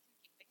gets fun and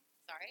confusing.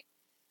 Sorry.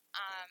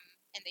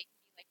 And they can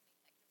be like an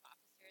executive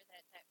officer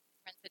that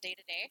runs the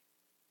day-to-day,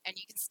 and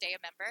you can stay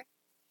a member.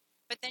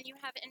 But then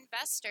you have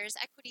investors,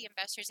 equity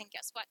investors, and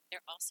guess what?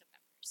 They're also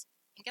members.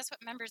 And guess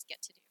what members get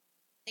to do?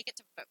 They get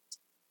to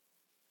vote.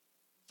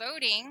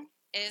 Voting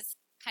is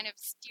kind of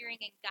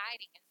steering and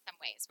guiding in some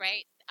ways,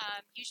 right?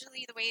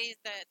 Usually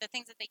the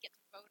things that they get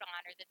to vote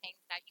on are the things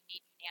that you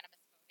need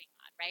unanimous voting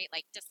on, right?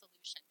 Like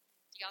dissolution.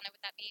 Do y'all know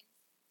what that means?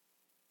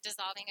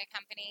 Dissolving a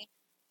company,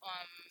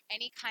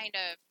 any kind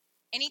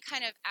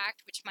of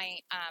act which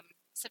might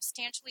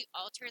substantially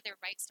alter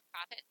their rights to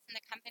profits in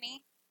the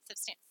company,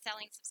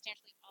 selling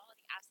substantially all of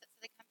the assets of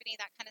the company,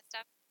 that kind of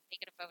stuff,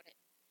 they get to vote it.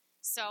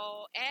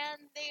 So,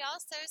 and they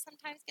also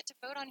sometimes get to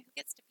vote on who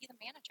gets to be the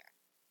manager.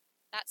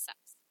 That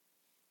sucks.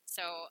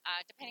 So,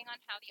 depending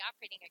on how the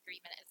operating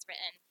agreement is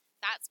written,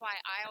 that's why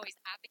I always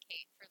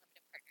advocate for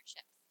limited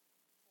partnerships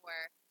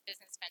for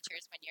business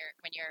ventures when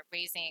you're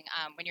raising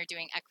when you're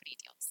doing equity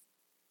deals.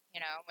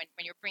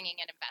 When you're bringing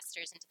in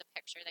investors into the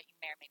picture that you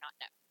may or may not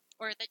know,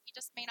 or that you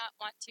just may not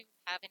want to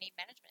have any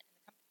management in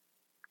the company.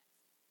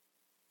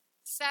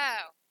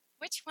 So,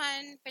 which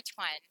one?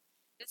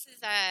 This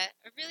is a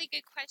really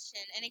good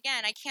question. And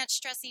again, I can't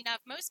stress enough.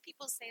 Most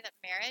people say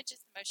that marriage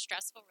is the most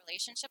stressful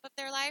relationship of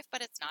their life,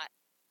 but it's not.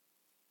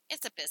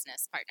 It's a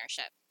business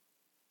partnership.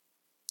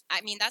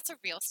 I mean, that's a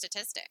real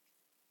statistic.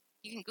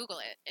 You can Google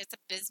it. It's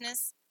a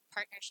business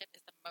partnership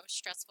is the most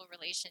stressful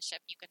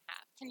relationship you can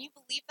have. Can you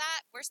believe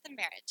that? Worse than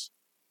marriage,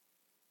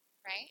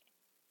 right?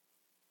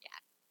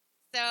 Yeah.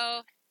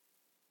 So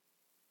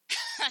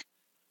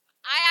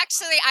I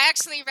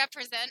actually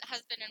represent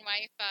husband and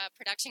wife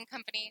production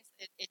companies.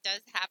 It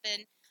does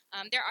happen.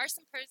 There are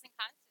some pros and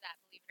cons to that,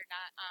 believe it or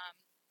not.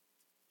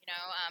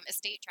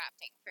 Estate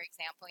drafting, for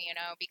example,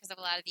 because of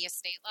a lot of the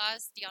estate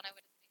laws. Do y'all know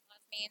what estate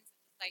laws means?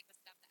 It's like the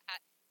stuff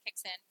that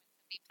kicks in when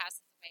somebody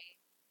passes away.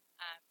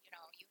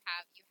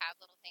 You have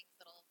little things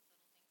that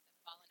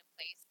fall into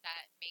place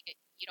that make it,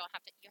 you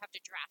have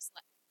to draft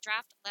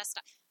less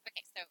stuff.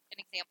 Okay, so an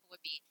example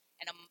would be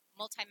in a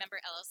multi-member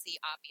LLC,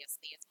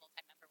 obviously it's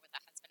multi-member with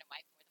a husband and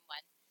wife, more than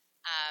one.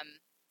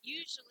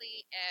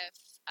 Usually if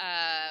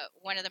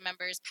one of the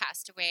members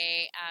passed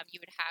away, you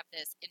would have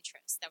this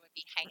interest that would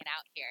be hanging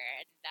out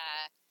here,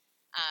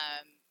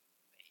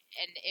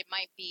 and it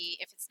might be,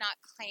 if it's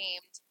not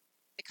claimed,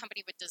 the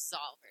company would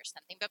dissolve or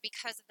something. But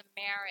because of the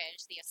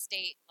marriage, the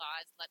estate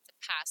laws lets it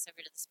pass over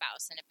to the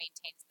spouse, and it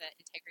maintains the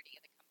integrity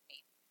of the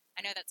company.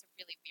 I know that's a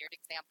really weird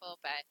example,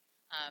 but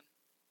I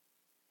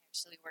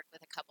actually work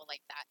with a couple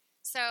like that.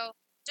 So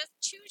just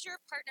choose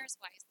your partners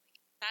wisely.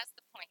 That's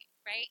the point,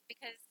 right?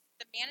 Because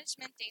the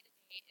management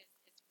day-to-day is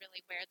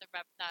really where the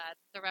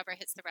rubber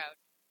hits the road.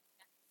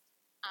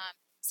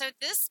 So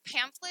this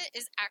pamphlet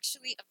is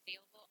actually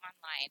available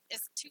online.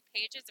 It's 2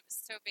 pages. It was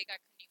so big I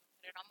couldn't even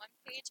put it on one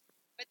page.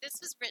 But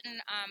this was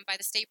written by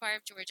the State Bar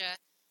of Georgia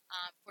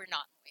for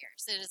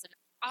non-lawyers. It is an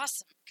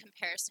awesome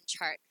comparison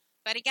chart.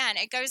 But again,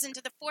 it goes into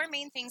the 4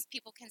 main things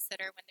people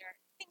consider when they're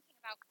thinking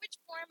about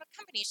which form of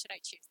company should I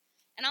choose.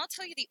 And I'll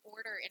tell you the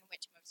order in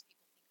which most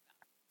people think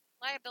about it.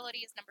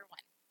 Liability is number 1,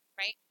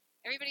 right?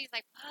 Everybody's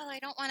like, well,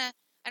 I don't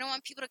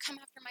want people to come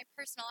after my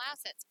personal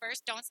assets.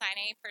 First, don't sign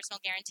any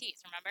personal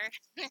guarantees, remember?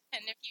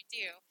 And if you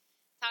do,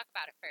 talk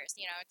about it first.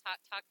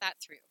 Talk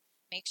that through.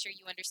 Make sure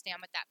you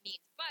understand what that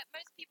means. But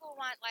most people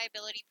want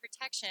liability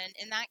protection.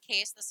 In that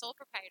case, the sole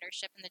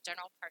proprietorship and the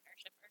general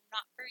partnership are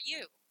not for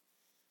you.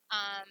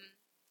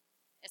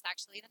 It's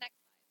actually the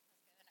next slide.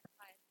 Let's go to the next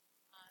slide.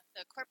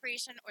 The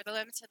corporation or the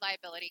limited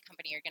liability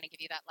company are going to give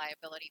you that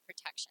liability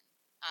protection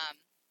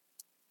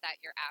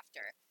that you're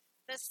after.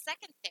 The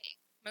second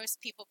thing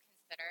most people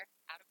consider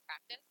out of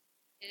practice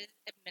is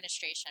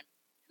administration.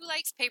 Who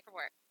likes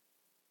paperwork?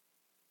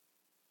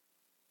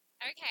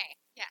 Okay,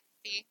 yeah,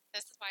 see,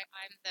 this is why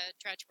I'm the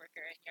drudge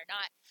worker and you're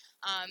not.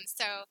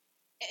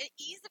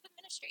 Ease of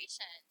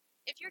administration.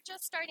 If you're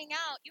just starting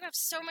out, you have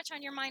so much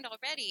on your mind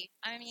already.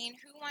 I mean,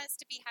 who wants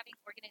to be having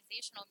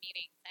organizational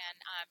meetings and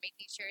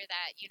making sure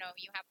that, you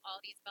have all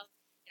these,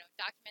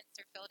 documents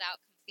are filled out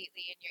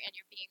completely and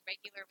you're being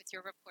regular with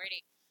your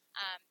reporting.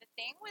 The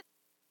thing with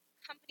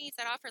companies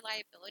that offer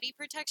liability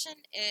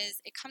protection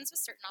is it comes with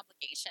certain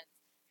obligations.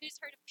 Who's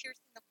heard of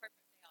piercing the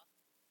corporate veil?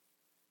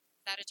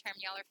 Is that a term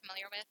y'all are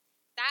familiar with?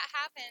 That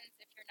happens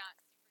if you're not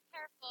super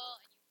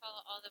careful and you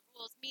follow all the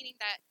rules, meaning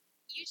that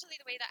usually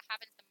the way that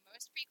happens the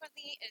most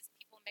frequently is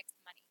people mix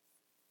money.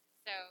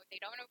 So they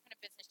don't open a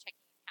business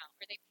checking account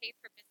or they pay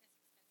for business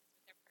expenses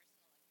with their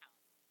personal account.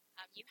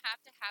 You have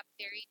to have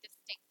very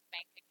distinct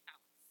bank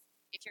accounts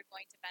if you're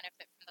going to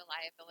benefit from the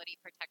liability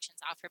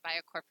protections offered by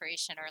a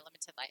corporation or a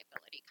limited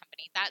liability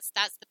company. That's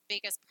the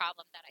biggest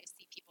problem that I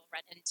see people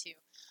run into.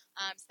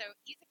 So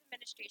ease of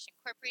administration.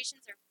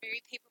 Corporations are very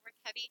paperwork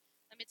heavy.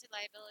 Limited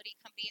liability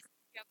companies,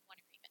 you have 1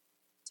 agreement,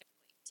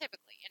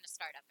 typically in a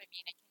startup. I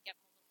mean, it can get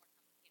a little more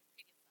complicated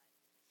previous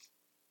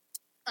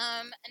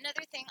slide.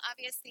 Another thing,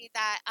 obviously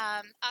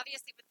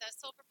with the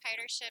sole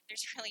proprietorship,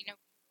 there's really no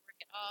paperwork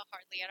at all,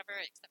 hardly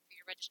ever, except for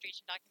your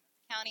registration documents with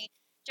the county.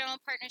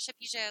 General partnership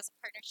usually has a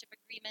partnership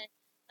agreement.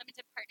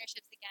 Limited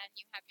partnerships, again,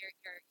 you have your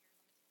limited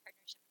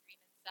partnership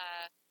agreements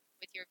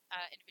with your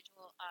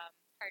individual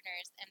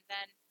partners. And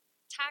then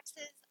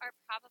taxes are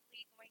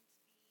probably going to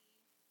be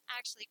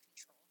actually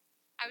control.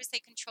 I would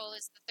say control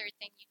is the third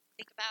thing you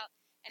think about.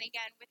 And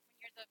again, when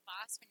you're the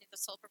boss, when you're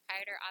the sole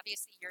proprietor,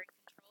 obviously you're in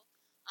control.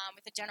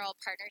 With a general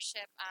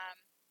partnership,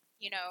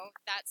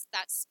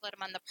 that's split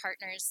among the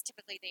partners.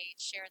 Typically, they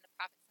share in the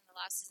profits and the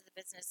losses of the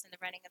business and the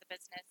running of the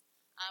business.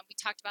 We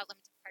talked about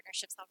limited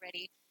partnerships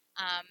already.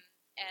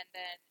 And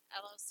then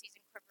LLCs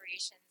and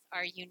corporations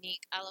are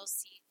unique.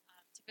 LLC,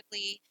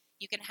 typically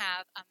you can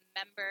have a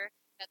member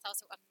that's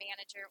also a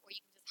manager, or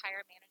you can just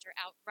hire a manager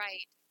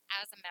outright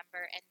as a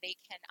member, and they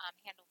can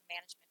handle the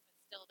management, but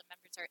still the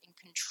members are in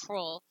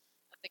control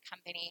of the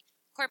company.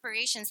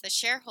 Corporations, the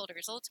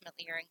shareholders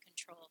ultimately are in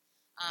control,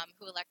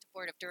 who elect a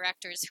board of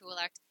directors, who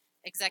elect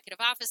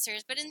executive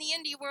officers. But in the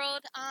indie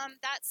world,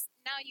 that's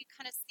now you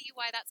kind of see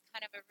why that's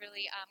kind of a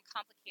really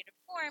complicated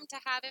form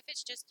to have if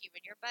it's just you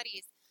and your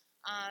buddies.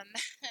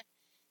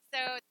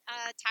 So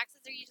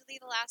taxes are usually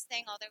the last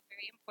thing, although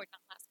very important,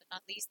 not last but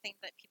not least, thing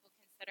that people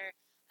consider.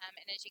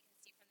 And as you can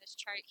see from this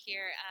chart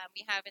here,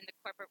 we have in the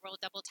corporate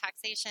world double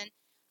taxation.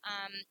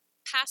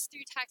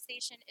 Pass-through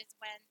taxation is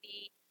when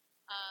the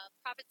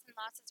profits and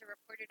losses are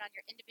reported on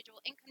your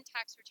individual income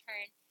tax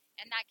return,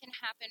 and that can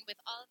happen with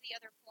all of the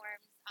other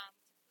forms.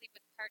 Typically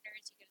with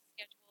partners, you get a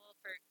schedule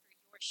for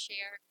your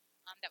share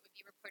that would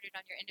be reported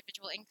on your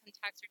individual income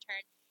tax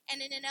return. And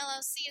in an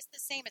LLC, it's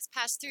the same as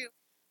pass-through,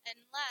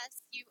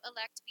 unless you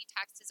elect to be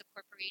taxed as a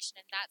corporation,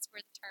 and that's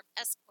where the term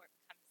S-Corp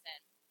comes in.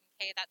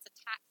 Okay, that's a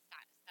tax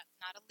status. That's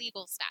not a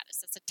legal status.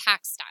 It's a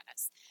tax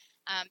status.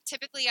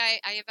 Typically, I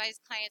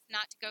advise clients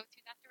not to go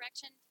through that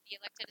direction, to be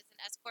elected as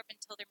an S-Corp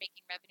until they're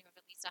making revenue of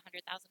at least least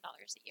 $100,000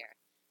 a year.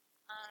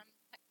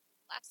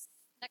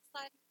 Next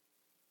slide.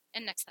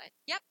 And next slide.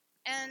 Yep.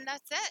 And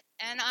that's it.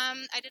 And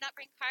I did not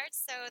bring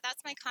cards, so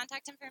that's my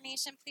contact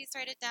information. Please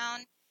write it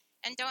down.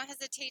 And don't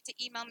hesitate to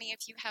email me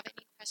if you have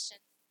any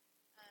questions.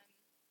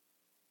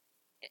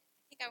 I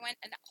think I went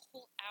a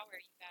whole hour,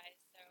 you guys,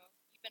 so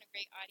you've been a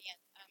great audience.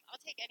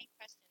 I'll take any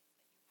questions that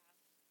you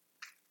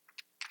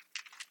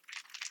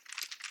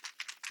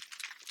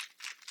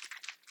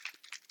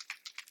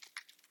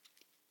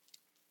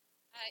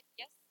have.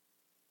 Yes?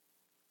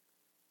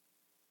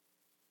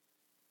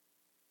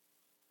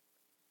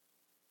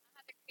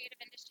 The Creative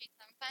Industries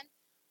Loan Fund.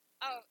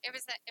 Oh, it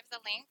was a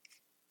link.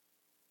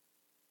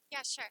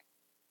 Yeah, sure.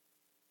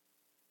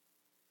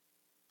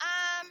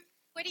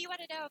 What do you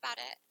want to know about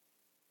it?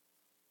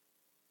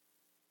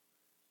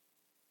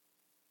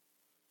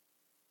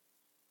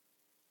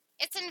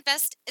 It's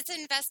Invest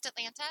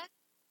Atlanta.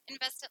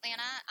 Invest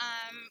Atlanta.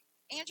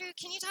 Andrew,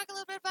 can you talk a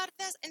little bit about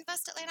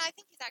Invest Atlanta? I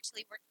think he's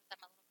actually worked with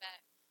them a little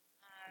bit.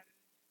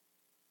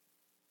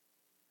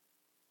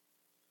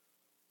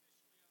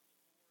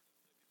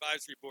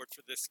 Advisory board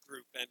for this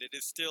group, and it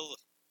is still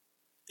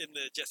in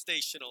the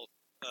gestational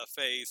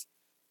phase.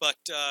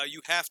 But you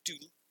have to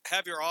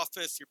have your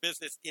office, your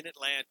business in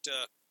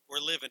Atlanta,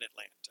 or live in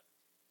Atlanta.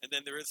 And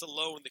then there is a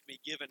loan that can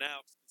be given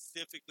out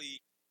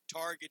specifically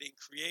targeting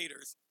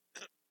creators.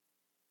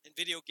 And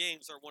video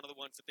games are one of the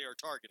ones that they are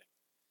targeting.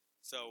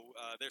 So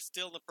they're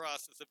still in the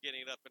process of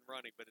getting it up and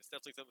running, but it's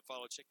definitely something to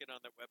follow. Check it on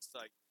their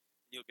website,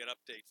 and you'll get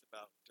updates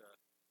about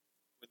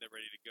when they're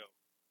ready to go.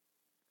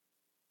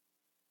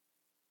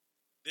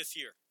 This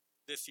year.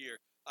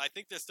 I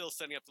think they're still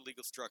setting up the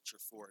legal structure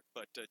for it,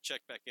 but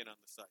check back in on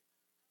the site.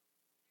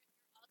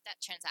 All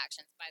debt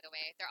transactions, by the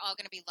way. They're all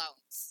going to be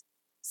loans.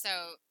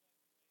 So,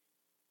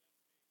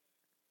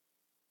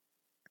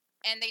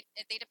 and they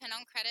depend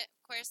on credit,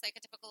 of course, like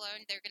a typical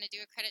loan. They're going to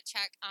do a credit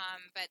check,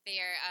 but they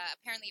are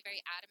apparently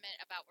very adamant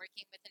about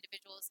working with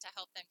individuals to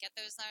help them get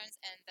those loans.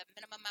 And the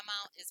minimum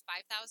amount is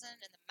 $5,000,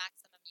 and the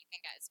maximum you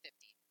can get is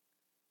 $50,000.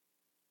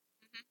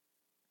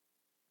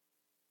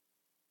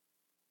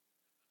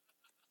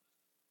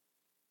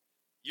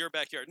 Your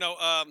backyard. No,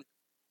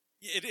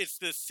 it's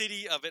the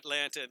city of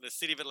Atlanta, and the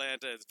city of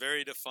Atlanta is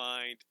very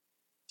defined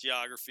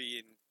geography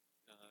and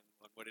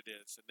on what it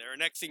is. And they're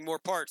annexing more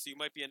parts, so you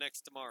might be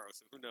annexed tomorrow,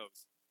 so who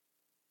knows?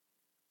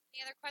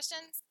 Any other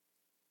questions?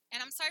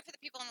 And I'm sorry for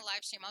the people on the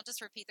live stream. I'll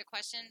just repeat the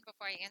question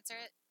before I answer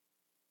it.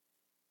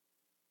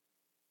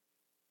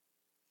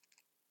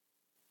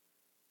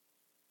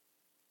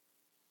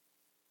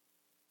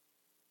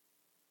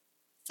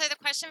 So the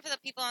question for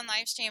the people on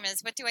live stream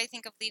is, what do I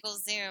think of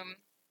LegalZoom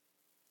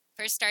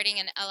for starting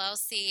an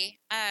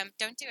LLC?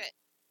 Don't do it.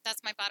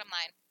 That's my bottom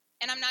line.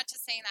 And I'm not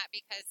just saying that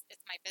because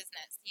it's my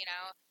business, you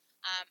know.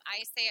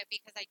 I say it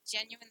because I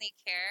genuinely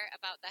care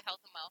about the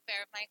health and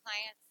welfare of my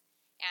clients,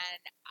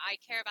 and I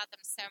care about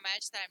them so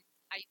much that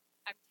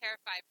I'm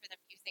terrified for them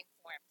using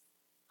forms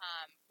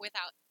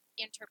without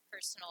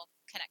interpersonal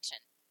connection,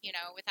 you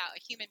know, without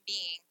a human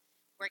being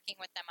working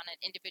with them on an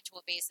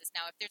individual basis.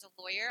 Now, if there's a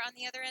lawyer on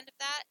the other end of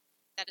that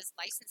is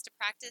licensed to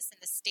practice in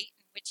the state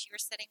in which you're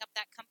setting up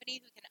that company,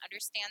 who can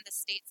understand the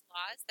state's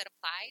laws that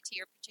apply to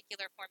your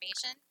particular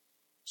formation,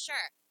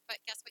 sure.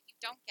 But guess what you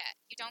don't get?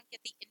 You don't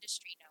get the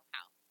industry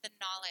know-how, the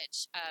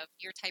knowledge of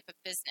your type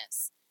of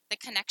business, the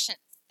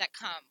connections that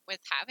come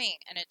with having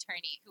an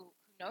attorney who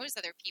knows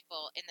other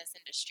people in this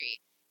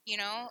industry. You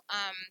know,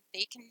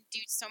 they can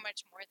do so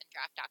much more than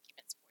draft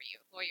documents for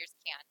you. Lawyers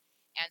can.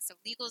 And so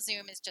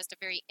LegalZoom is just a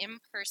very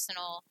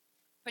impersonal,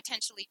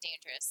 potentially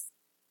dangerous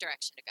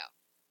direction to go.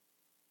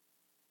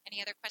 Any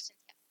other questions?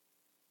 Yes.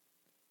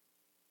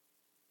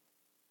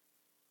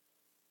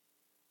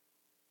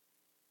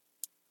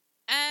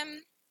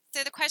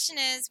 So the question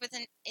is, with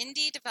an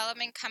indie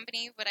development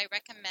company, would I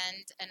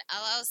recommend an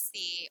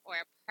LLC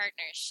or a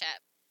partnership?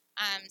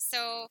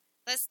 So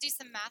let's do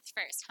some math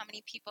first. How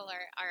many people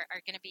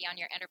are going to be on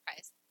your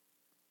enterprise?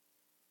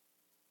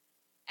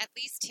 At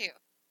least 2.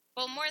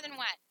 Well, more than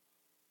one.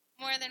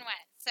 More than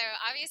one. So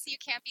obviously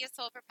you can't be a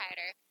sole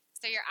proprietor.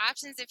 So your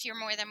options, if you're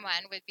more than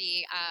one, would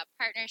be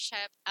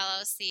partnership,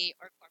 LLC,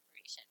 or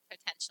corporation,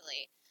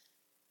 potentially.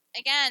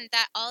 Again,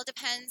 that all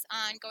depends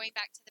on going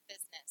back to the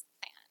business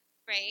plan,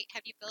 right?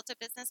 Have you built a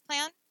business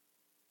plan?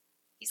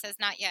 He says,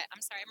 not yet.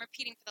 I'm sorry, I'm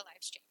repeating for the live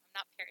stream.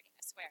 I'm not parroting,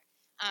 I swear.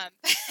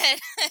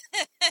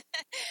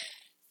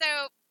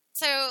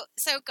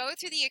 So go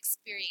through the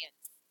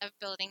experience of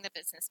building the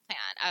business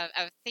plan,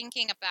 of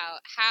thinking about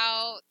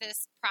how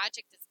this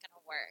project is going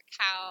to work,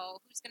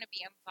 who's going to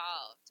be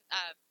involved.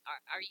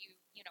 Are you,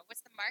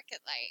 what's the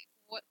market like?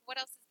 What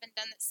else has been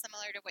done that's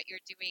similar to what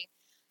you're doing?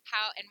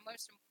 How, and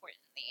most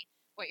importantly,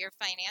 what your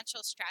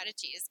financial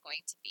strategy is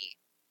going to be.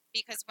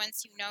 Because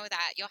once you know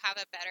that, you'll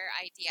have a better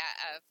idea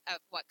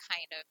of what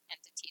kind of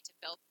entity to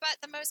build. But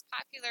the most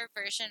popular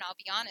version, I'll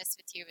be honest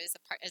with you, is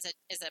a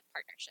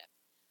partnership.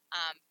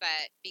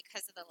 But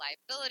because of the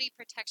liability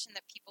protection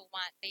that people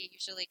want, they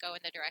usually go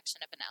in the direction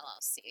of an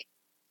LLC.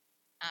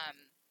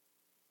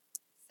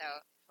 So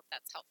I hope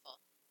that's helpful.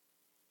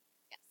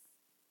 Yes.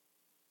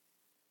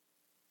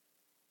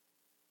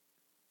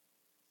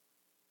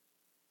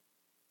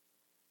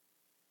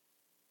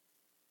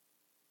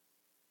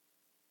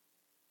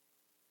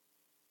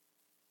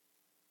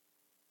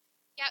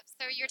 Yep.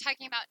 So you're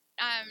talking about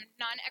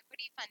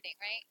non-equity funding,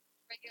 right?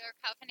 Regular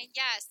crowdfunding.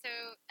 Yeah.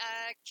 So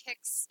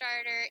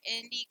Kickstarter,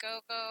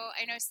 Indiegogo.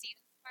 I know Seed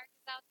and Spark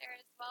is out there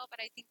as well,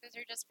 but I think those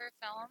are just for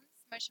films,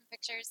 motion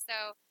pictures.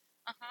 So,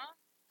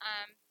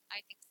 I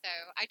think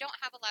so. I don't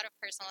have a lot of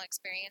personal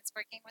experience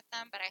working with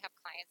them, but I have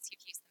clients who've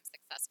used them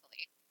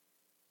successfully.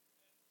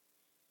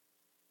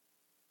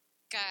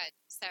 Good.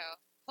 So,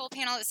 whole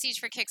panel at Siege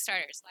for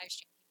Kickstarters, live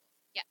stream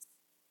people. Yes.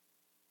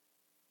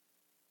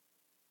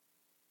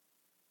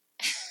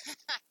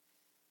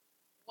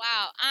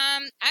 Wow.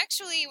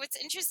 Actually, what's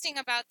interesting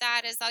about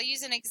that is I'll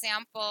use an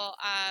example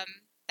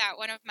that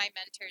one of my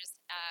mentors,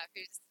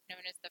 who's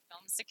known as the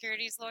film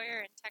securities lawyer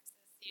in Texas,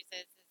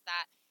 uses is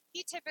that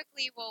he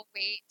typically will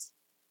wait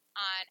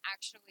on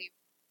actually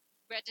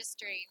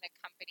registering the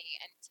company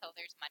until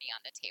there's money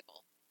on the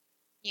table.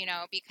 You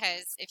know,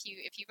 because if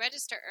you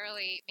register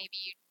early, maybe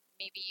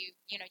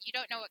you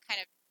don't know what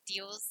kind of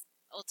deals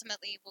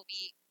ultimately will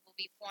be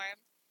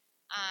formed.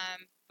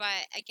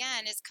 But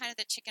again, it's kind of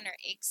the chicken or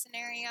egg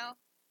scenario.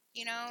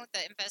 You know,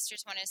 the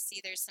investors want to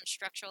see there's some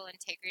structural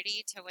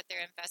integrity to what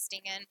they're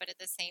investing in, but at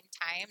the same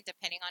time,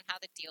 depending on how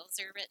the deals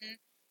are written,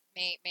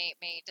 may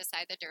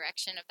decide the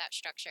direction of that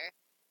structure.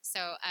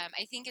 So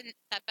I think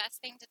the best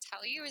thing to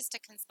tell you is to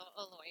consult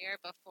a lawyer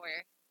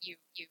before you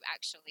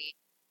actually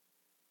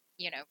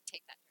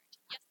take that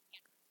direction. Yes.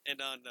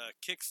 And on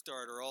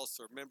Kickstarter,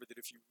 also remember that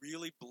if you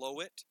really blow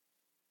it,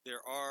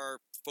 there are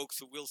folks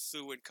who will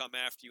sue and come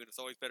after you, and it's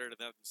always better to have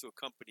them sue a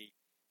company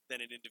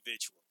than an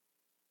individual.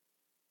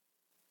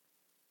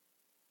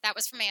 That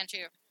was from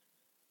Andrew.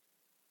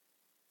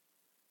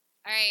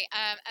 All right.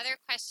 Other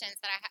questions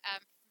that I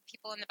have from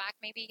people in the back,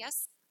 maybe?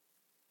 Yes?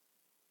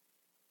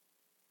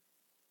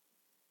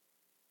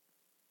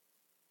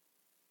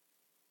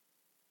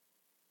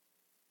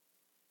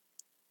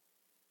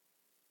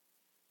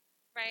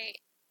 Right.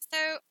 So,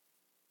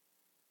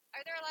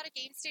 are there a lot of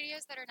game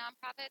studios that are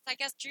nonprofits? I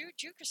guess Drew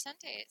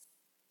Crescente's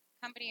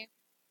company.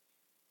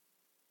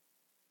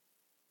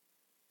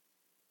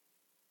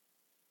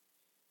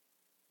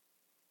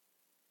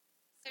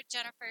 So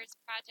Jennifer's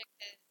project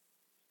is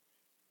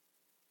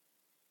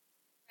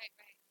right,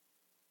 right.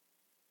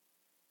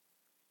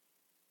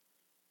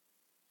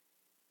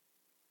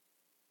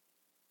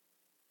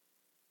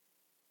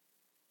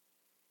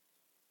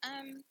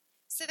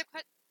 So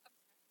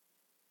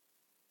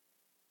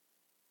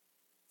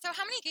so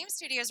how many game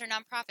studios are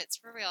nonprofits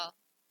for real?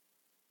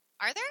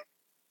 Are there?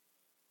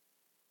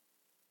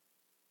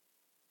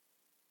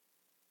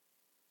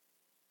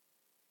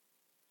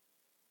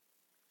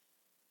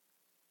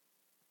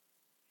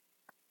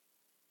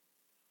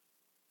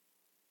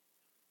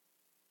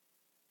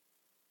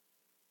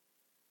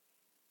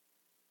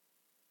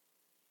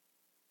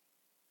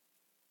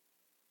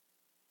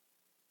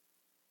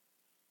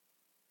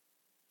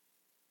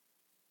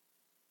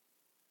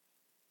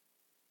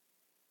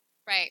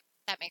 Right.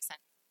 That makes sense.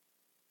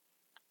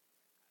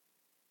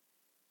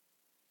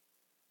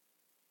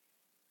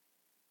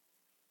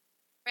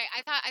 Right.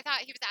 I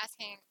thought he was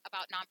asking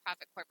about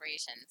nonprofit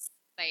corporations.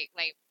 Like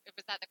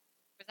was that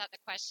the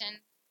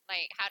question?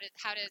 Like how does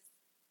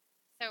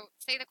so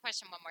say the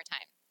question one more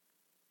time.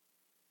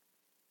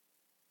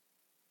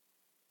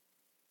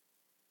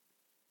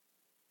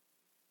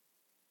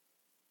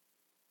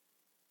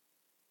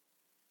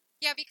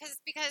 Yeah, because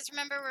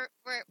remember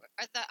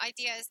the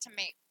idea is to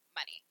make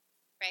money,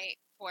 right?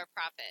 For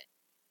profit.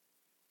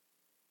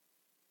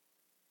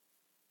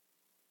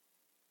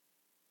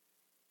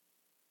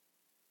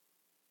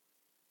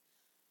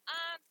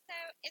 So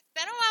it's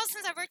been a while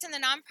since I've worked in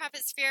the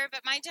nonprofit sphere,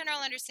 but my general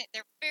understanding,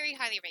 they're very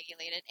highly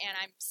regulated, and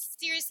I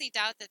seriously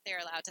doubt that they're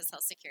allowed to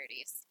sell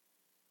securities.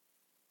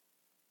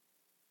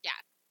 Yeah,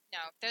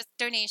 no, those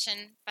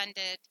donation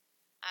funded.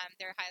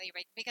 They're highly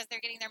regulated because they're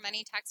getting their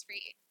money tax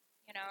free.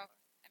 You know,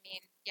 I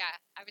mean, yeah,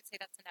 I would say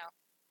that's a no.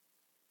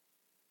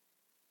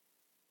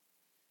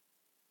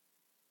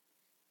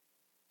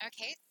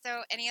 Okay,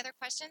 so any other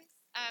questions?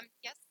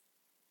 Yes.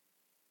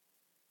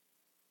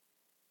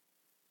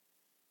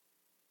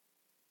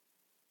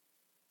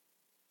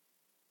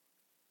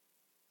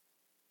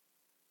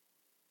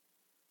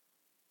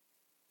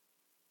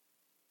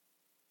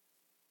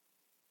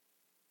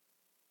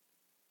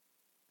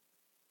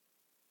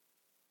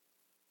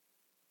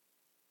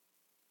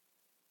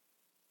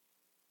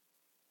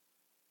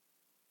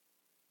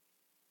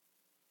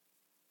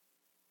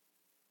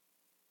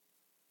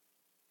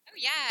 Oh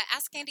yeah,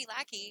 ask Andy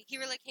Lackey. He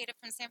relocated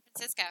from San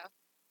Francisco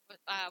with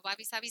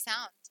Wabi Sabi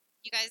Sound.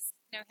 You guys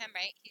know him,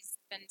 right? He's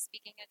been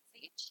speaking at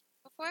Sage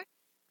before.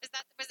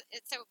 Was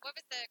it, so? What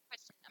was the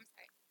question? I'm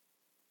sorry.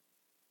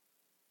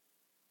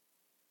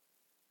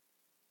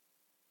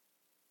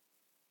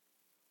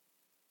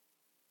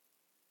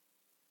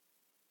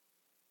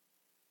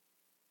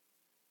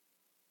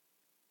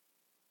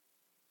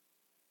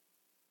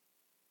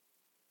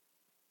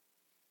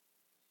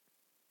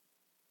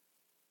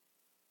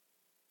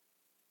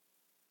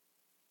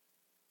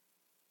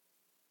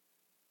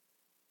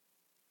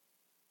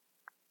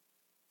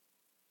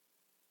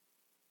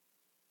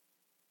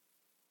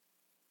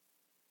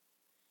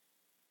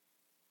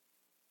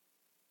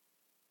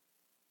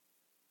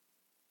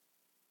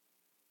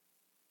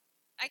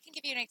 I can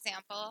give you an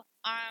example.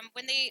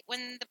 When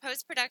the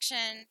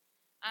post-production,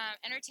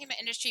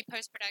 Entertainment Industry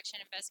Post-Production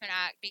Investment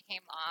Act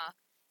became law,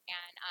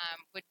 and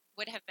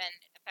would have been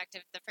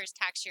effective the first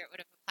tax year it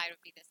would have applied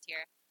would be this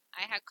year.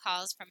 I had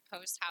calls from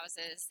post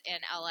houses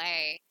in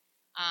LA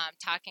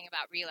talking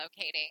about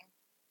relocating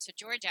to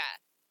Georgia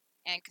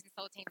and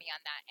consulting me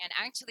on that. And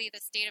actually,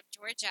 the state of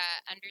Georgia,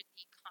 under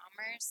the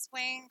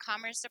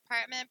Commerce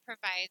Department,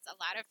 provides a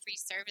lot of free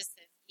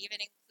services,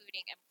 even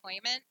including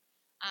employment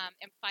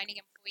and finding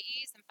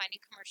employees and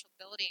finding commercial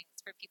buildings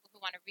for people who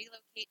want to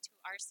relocate to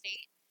our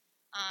state,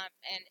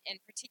 and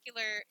in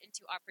particular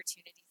into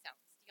opportunity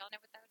zones. Do y'all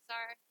know what those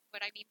are? What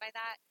I mean by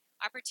that?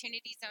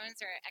 Opportunity zones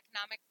are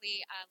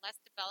economically less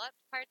developed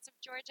parts of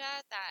Georgia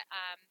that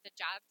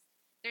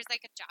there's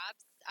like a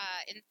jobs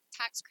in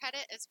tax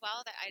credit as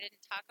well that I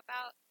didn't talk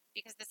about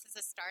because this is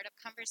a startup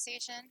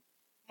conversation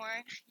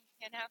more,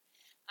 you know.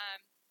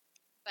 Um,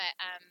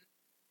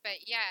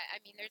 but yeah,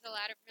 I mean, there's a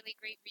lot of really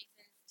great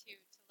reasons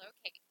to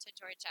locate to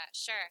Georgia,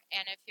 sure.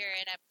 And if you're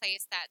in a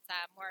place that's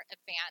more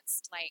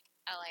advanced, like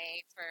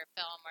LA for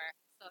film or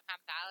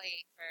Silicon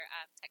Valley for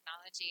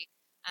technology,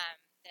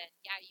 then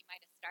yeah, you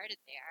might have started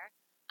there.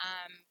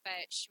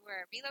 But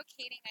sure,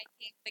 relocating, I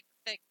think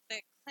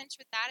the clinch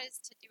with that is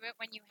to do it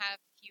when you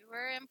have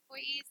fewer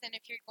employees. And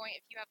if you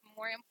have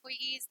more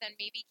employees, then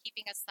maybe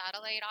keeping a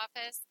satellite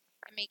office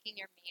and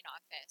making your main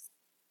office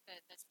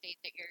the state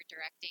that you're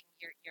directing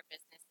your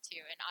business to.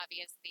 And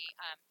obviously,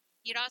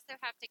 you'd also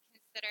have to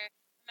consider,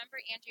 remember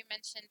Andrew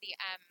mentioned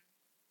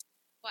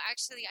well,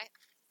 actually,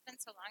 it's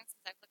been so long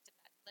since I've looked at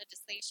that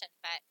legislation,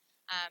 but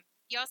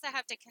you also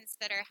have to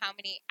consider how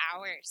many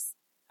hours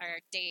or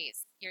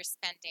days you're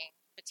spending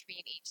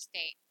between each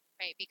state,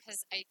 right?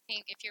 Because I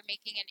think if you're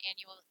making an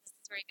annual, this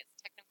is where it gets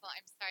technical.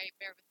 I'm sorry,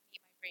 bear with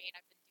me, my brain.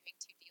 I've been doing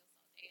 2 deals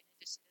all day in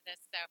addition to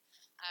this. So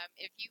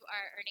if you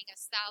are earning a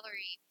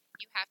salary,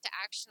 you have to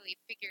actually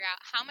figure out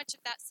how much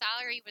of that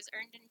salary was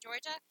earned in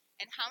Georgia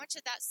and how much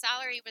of that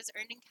salary was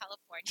earned in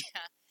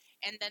California.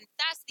 And then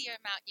that's the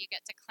amount you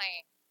get to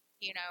claim,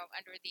 you know,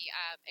 under the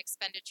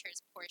expenditures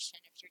portion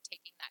if you're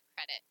taking that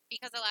credit.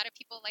 Because a lot of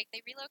people, like,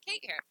 they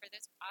relocate here for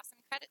those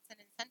awesome credits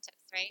and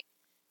incentives, right?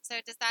 So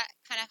does that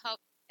kind of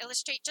help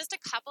illustrate just a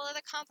couple of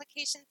the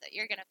complications that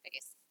you're going to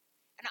face?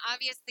 And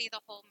obviously the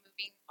whole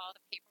moving all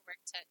the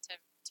paperwork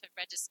to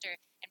register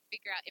and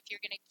figure out if you're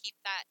going to keep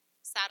that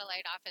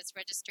satellite office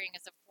registering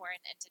as a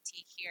foreign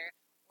entity here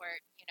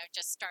or, you know,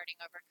 just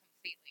starting over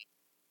completely.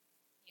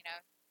 You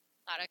know,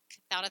 a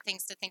lot of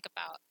things to think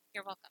about.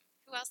 You're welcome.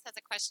 Who else has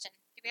a question?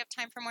 Do we have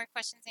time for more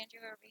questions,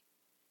 Andrew? Or are we?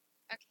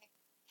 Okay.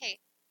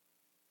 Hey.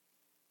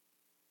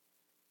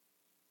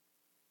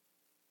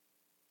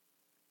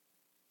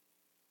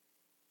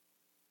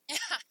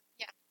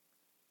 Yeah.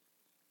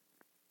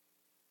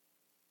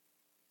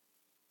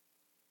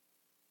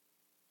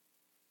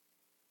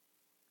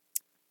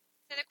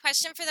 So the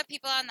question for the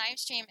people on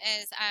live stream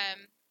is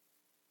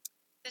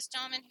this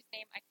gentleman whose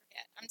name I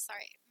forget. I'm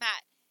sorry,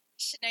 Matt.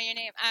 You should know your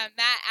name.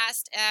 Matt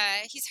asked.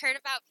 He's heard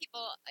about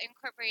people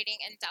incorporating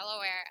in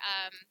Delaware.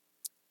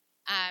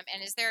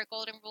 And is there a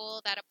golden rule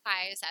that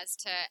applies as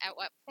to at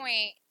what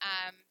point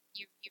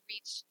you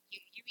reach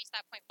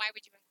that point? Why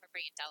would you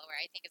incorporate in Delaware?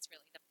 I think it's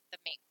really the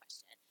main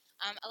question.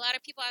 A lot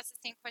of people ask the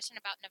same question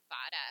about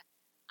Nevada,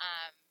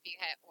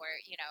 or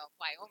you know,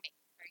 Wyoming,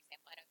 for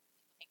example. I know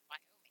people think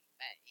Wyoming,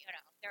 but you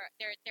know,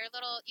 they're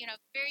little, you know,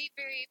 very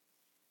very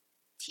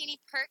teeny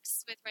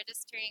perks with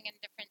registering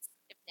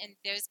in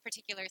those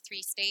particular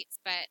 3 states.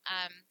 But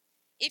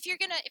if you're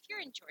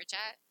in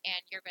Georgia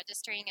and you're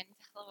registering in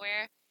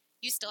Delaware,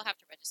 you still have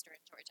to register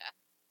in Georgia,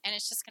 and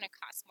it's just going to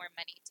cost more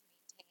money to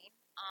maintain.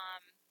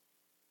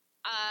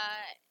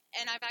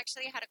 And I've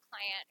actually had a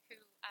client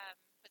who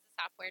was a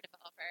software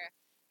developer,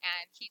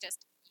 and he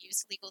just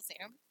used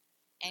LegalZoom,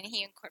 and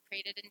he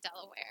incorporated in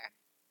Delaware,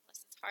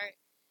 bless his heart.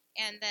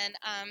 And then,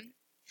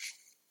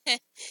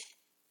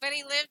 but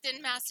he lived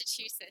in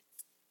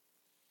Massachusetts,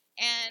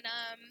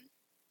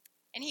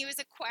 and he was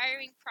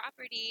acquiring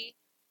property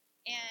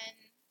in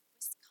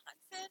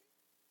Wisconsin,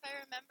 if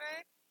I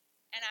remember.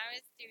 And I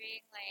was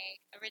doing like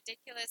a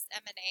ridiculous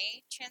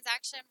M&A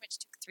transaction, which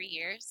took 3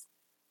 years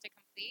to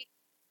complete.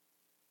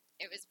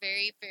 It was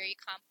very, very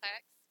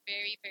complex,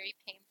 very, very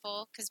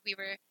painful because we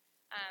were,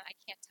 I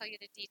can't tell you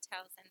the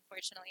details,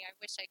 unfortunately. I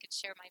wish I could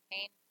share my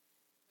pain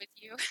with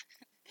you,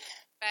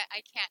 but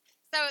I can't.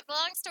 So the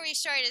long story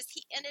short is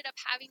he ended up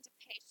having to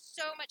pay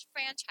so much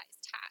franchise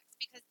tax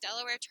because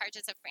Delaware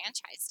charges a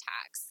franchise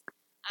tax.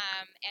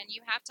 And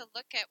you have to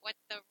look at what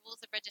the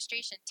rules of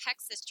registration.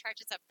 Texas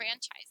charges a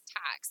franchise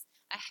tax,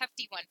 a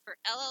hefty one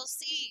for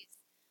LLCs.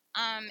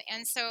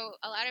 And so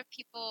a lot of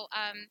people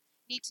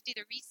need to do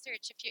the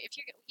research. If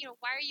you're, you know,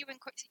 why are you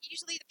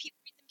usually the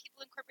reason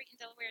people incorporate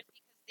in Delaware is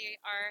because they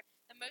are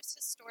the most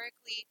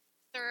historically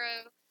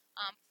thorough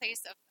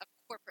place of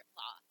corporate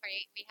law,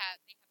 right? They have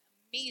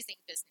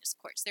amazing business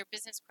courts. Their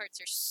business courts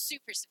are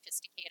super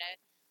sophisticated.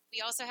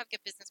 We also have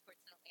good business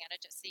courts in Atlanta,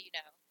 just so you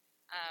know.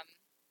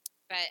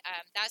 But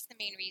that's the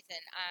main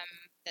reason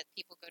that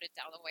people go to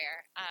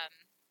Delaware.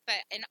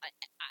 But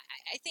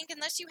I think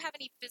unless you have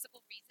any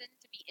physical reason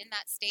to be in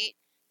that state,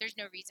 there's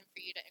no reason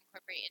for you to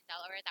incorporate in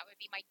Delaware. That would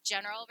be my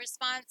general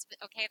response. But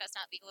okay, that's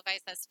not legal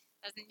advice. That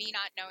doesn't me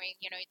not knowing,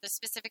 the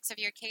specifics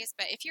of your case.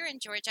 But if you're in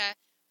Georgia,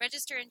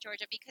 register in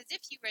Georgia, because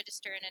if you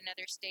register in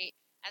another state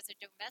as a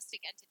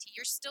domestic entity,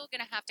 you're still going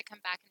to have to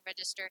come back and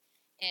register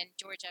in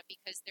Georgia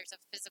because there's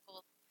a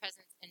physical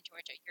presence in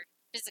Georgia. You're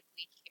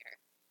physically here.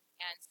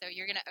 And so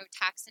you're going to owe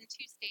tax in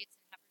 2 states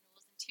and have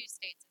renewals in 2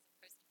 states as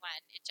opposed to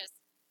 1. It just,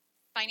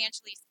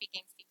 financially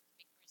speaking, seems to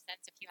make more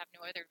sense if you have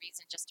no other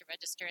reason just to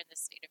register in the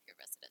state of your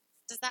residence.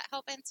 Does that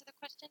help answer the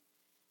question?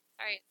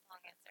 Sorry, it's a long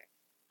answer.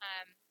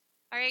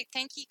 All right,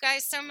 thank you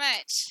guys so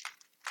much.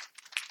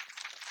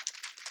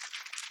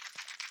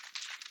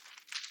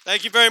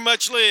 Thank you very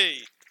much,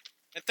 Lee.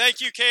 And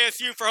thank you,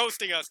 KSU, for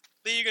hosting us.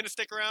 Lee, you going to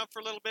stick around for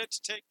a little bit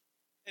to take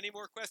any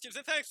more questions?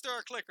 And thanks to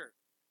our clicker.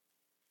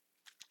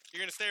 You're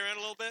going to stay around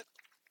a little bit?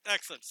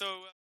 Excellent.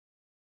 So.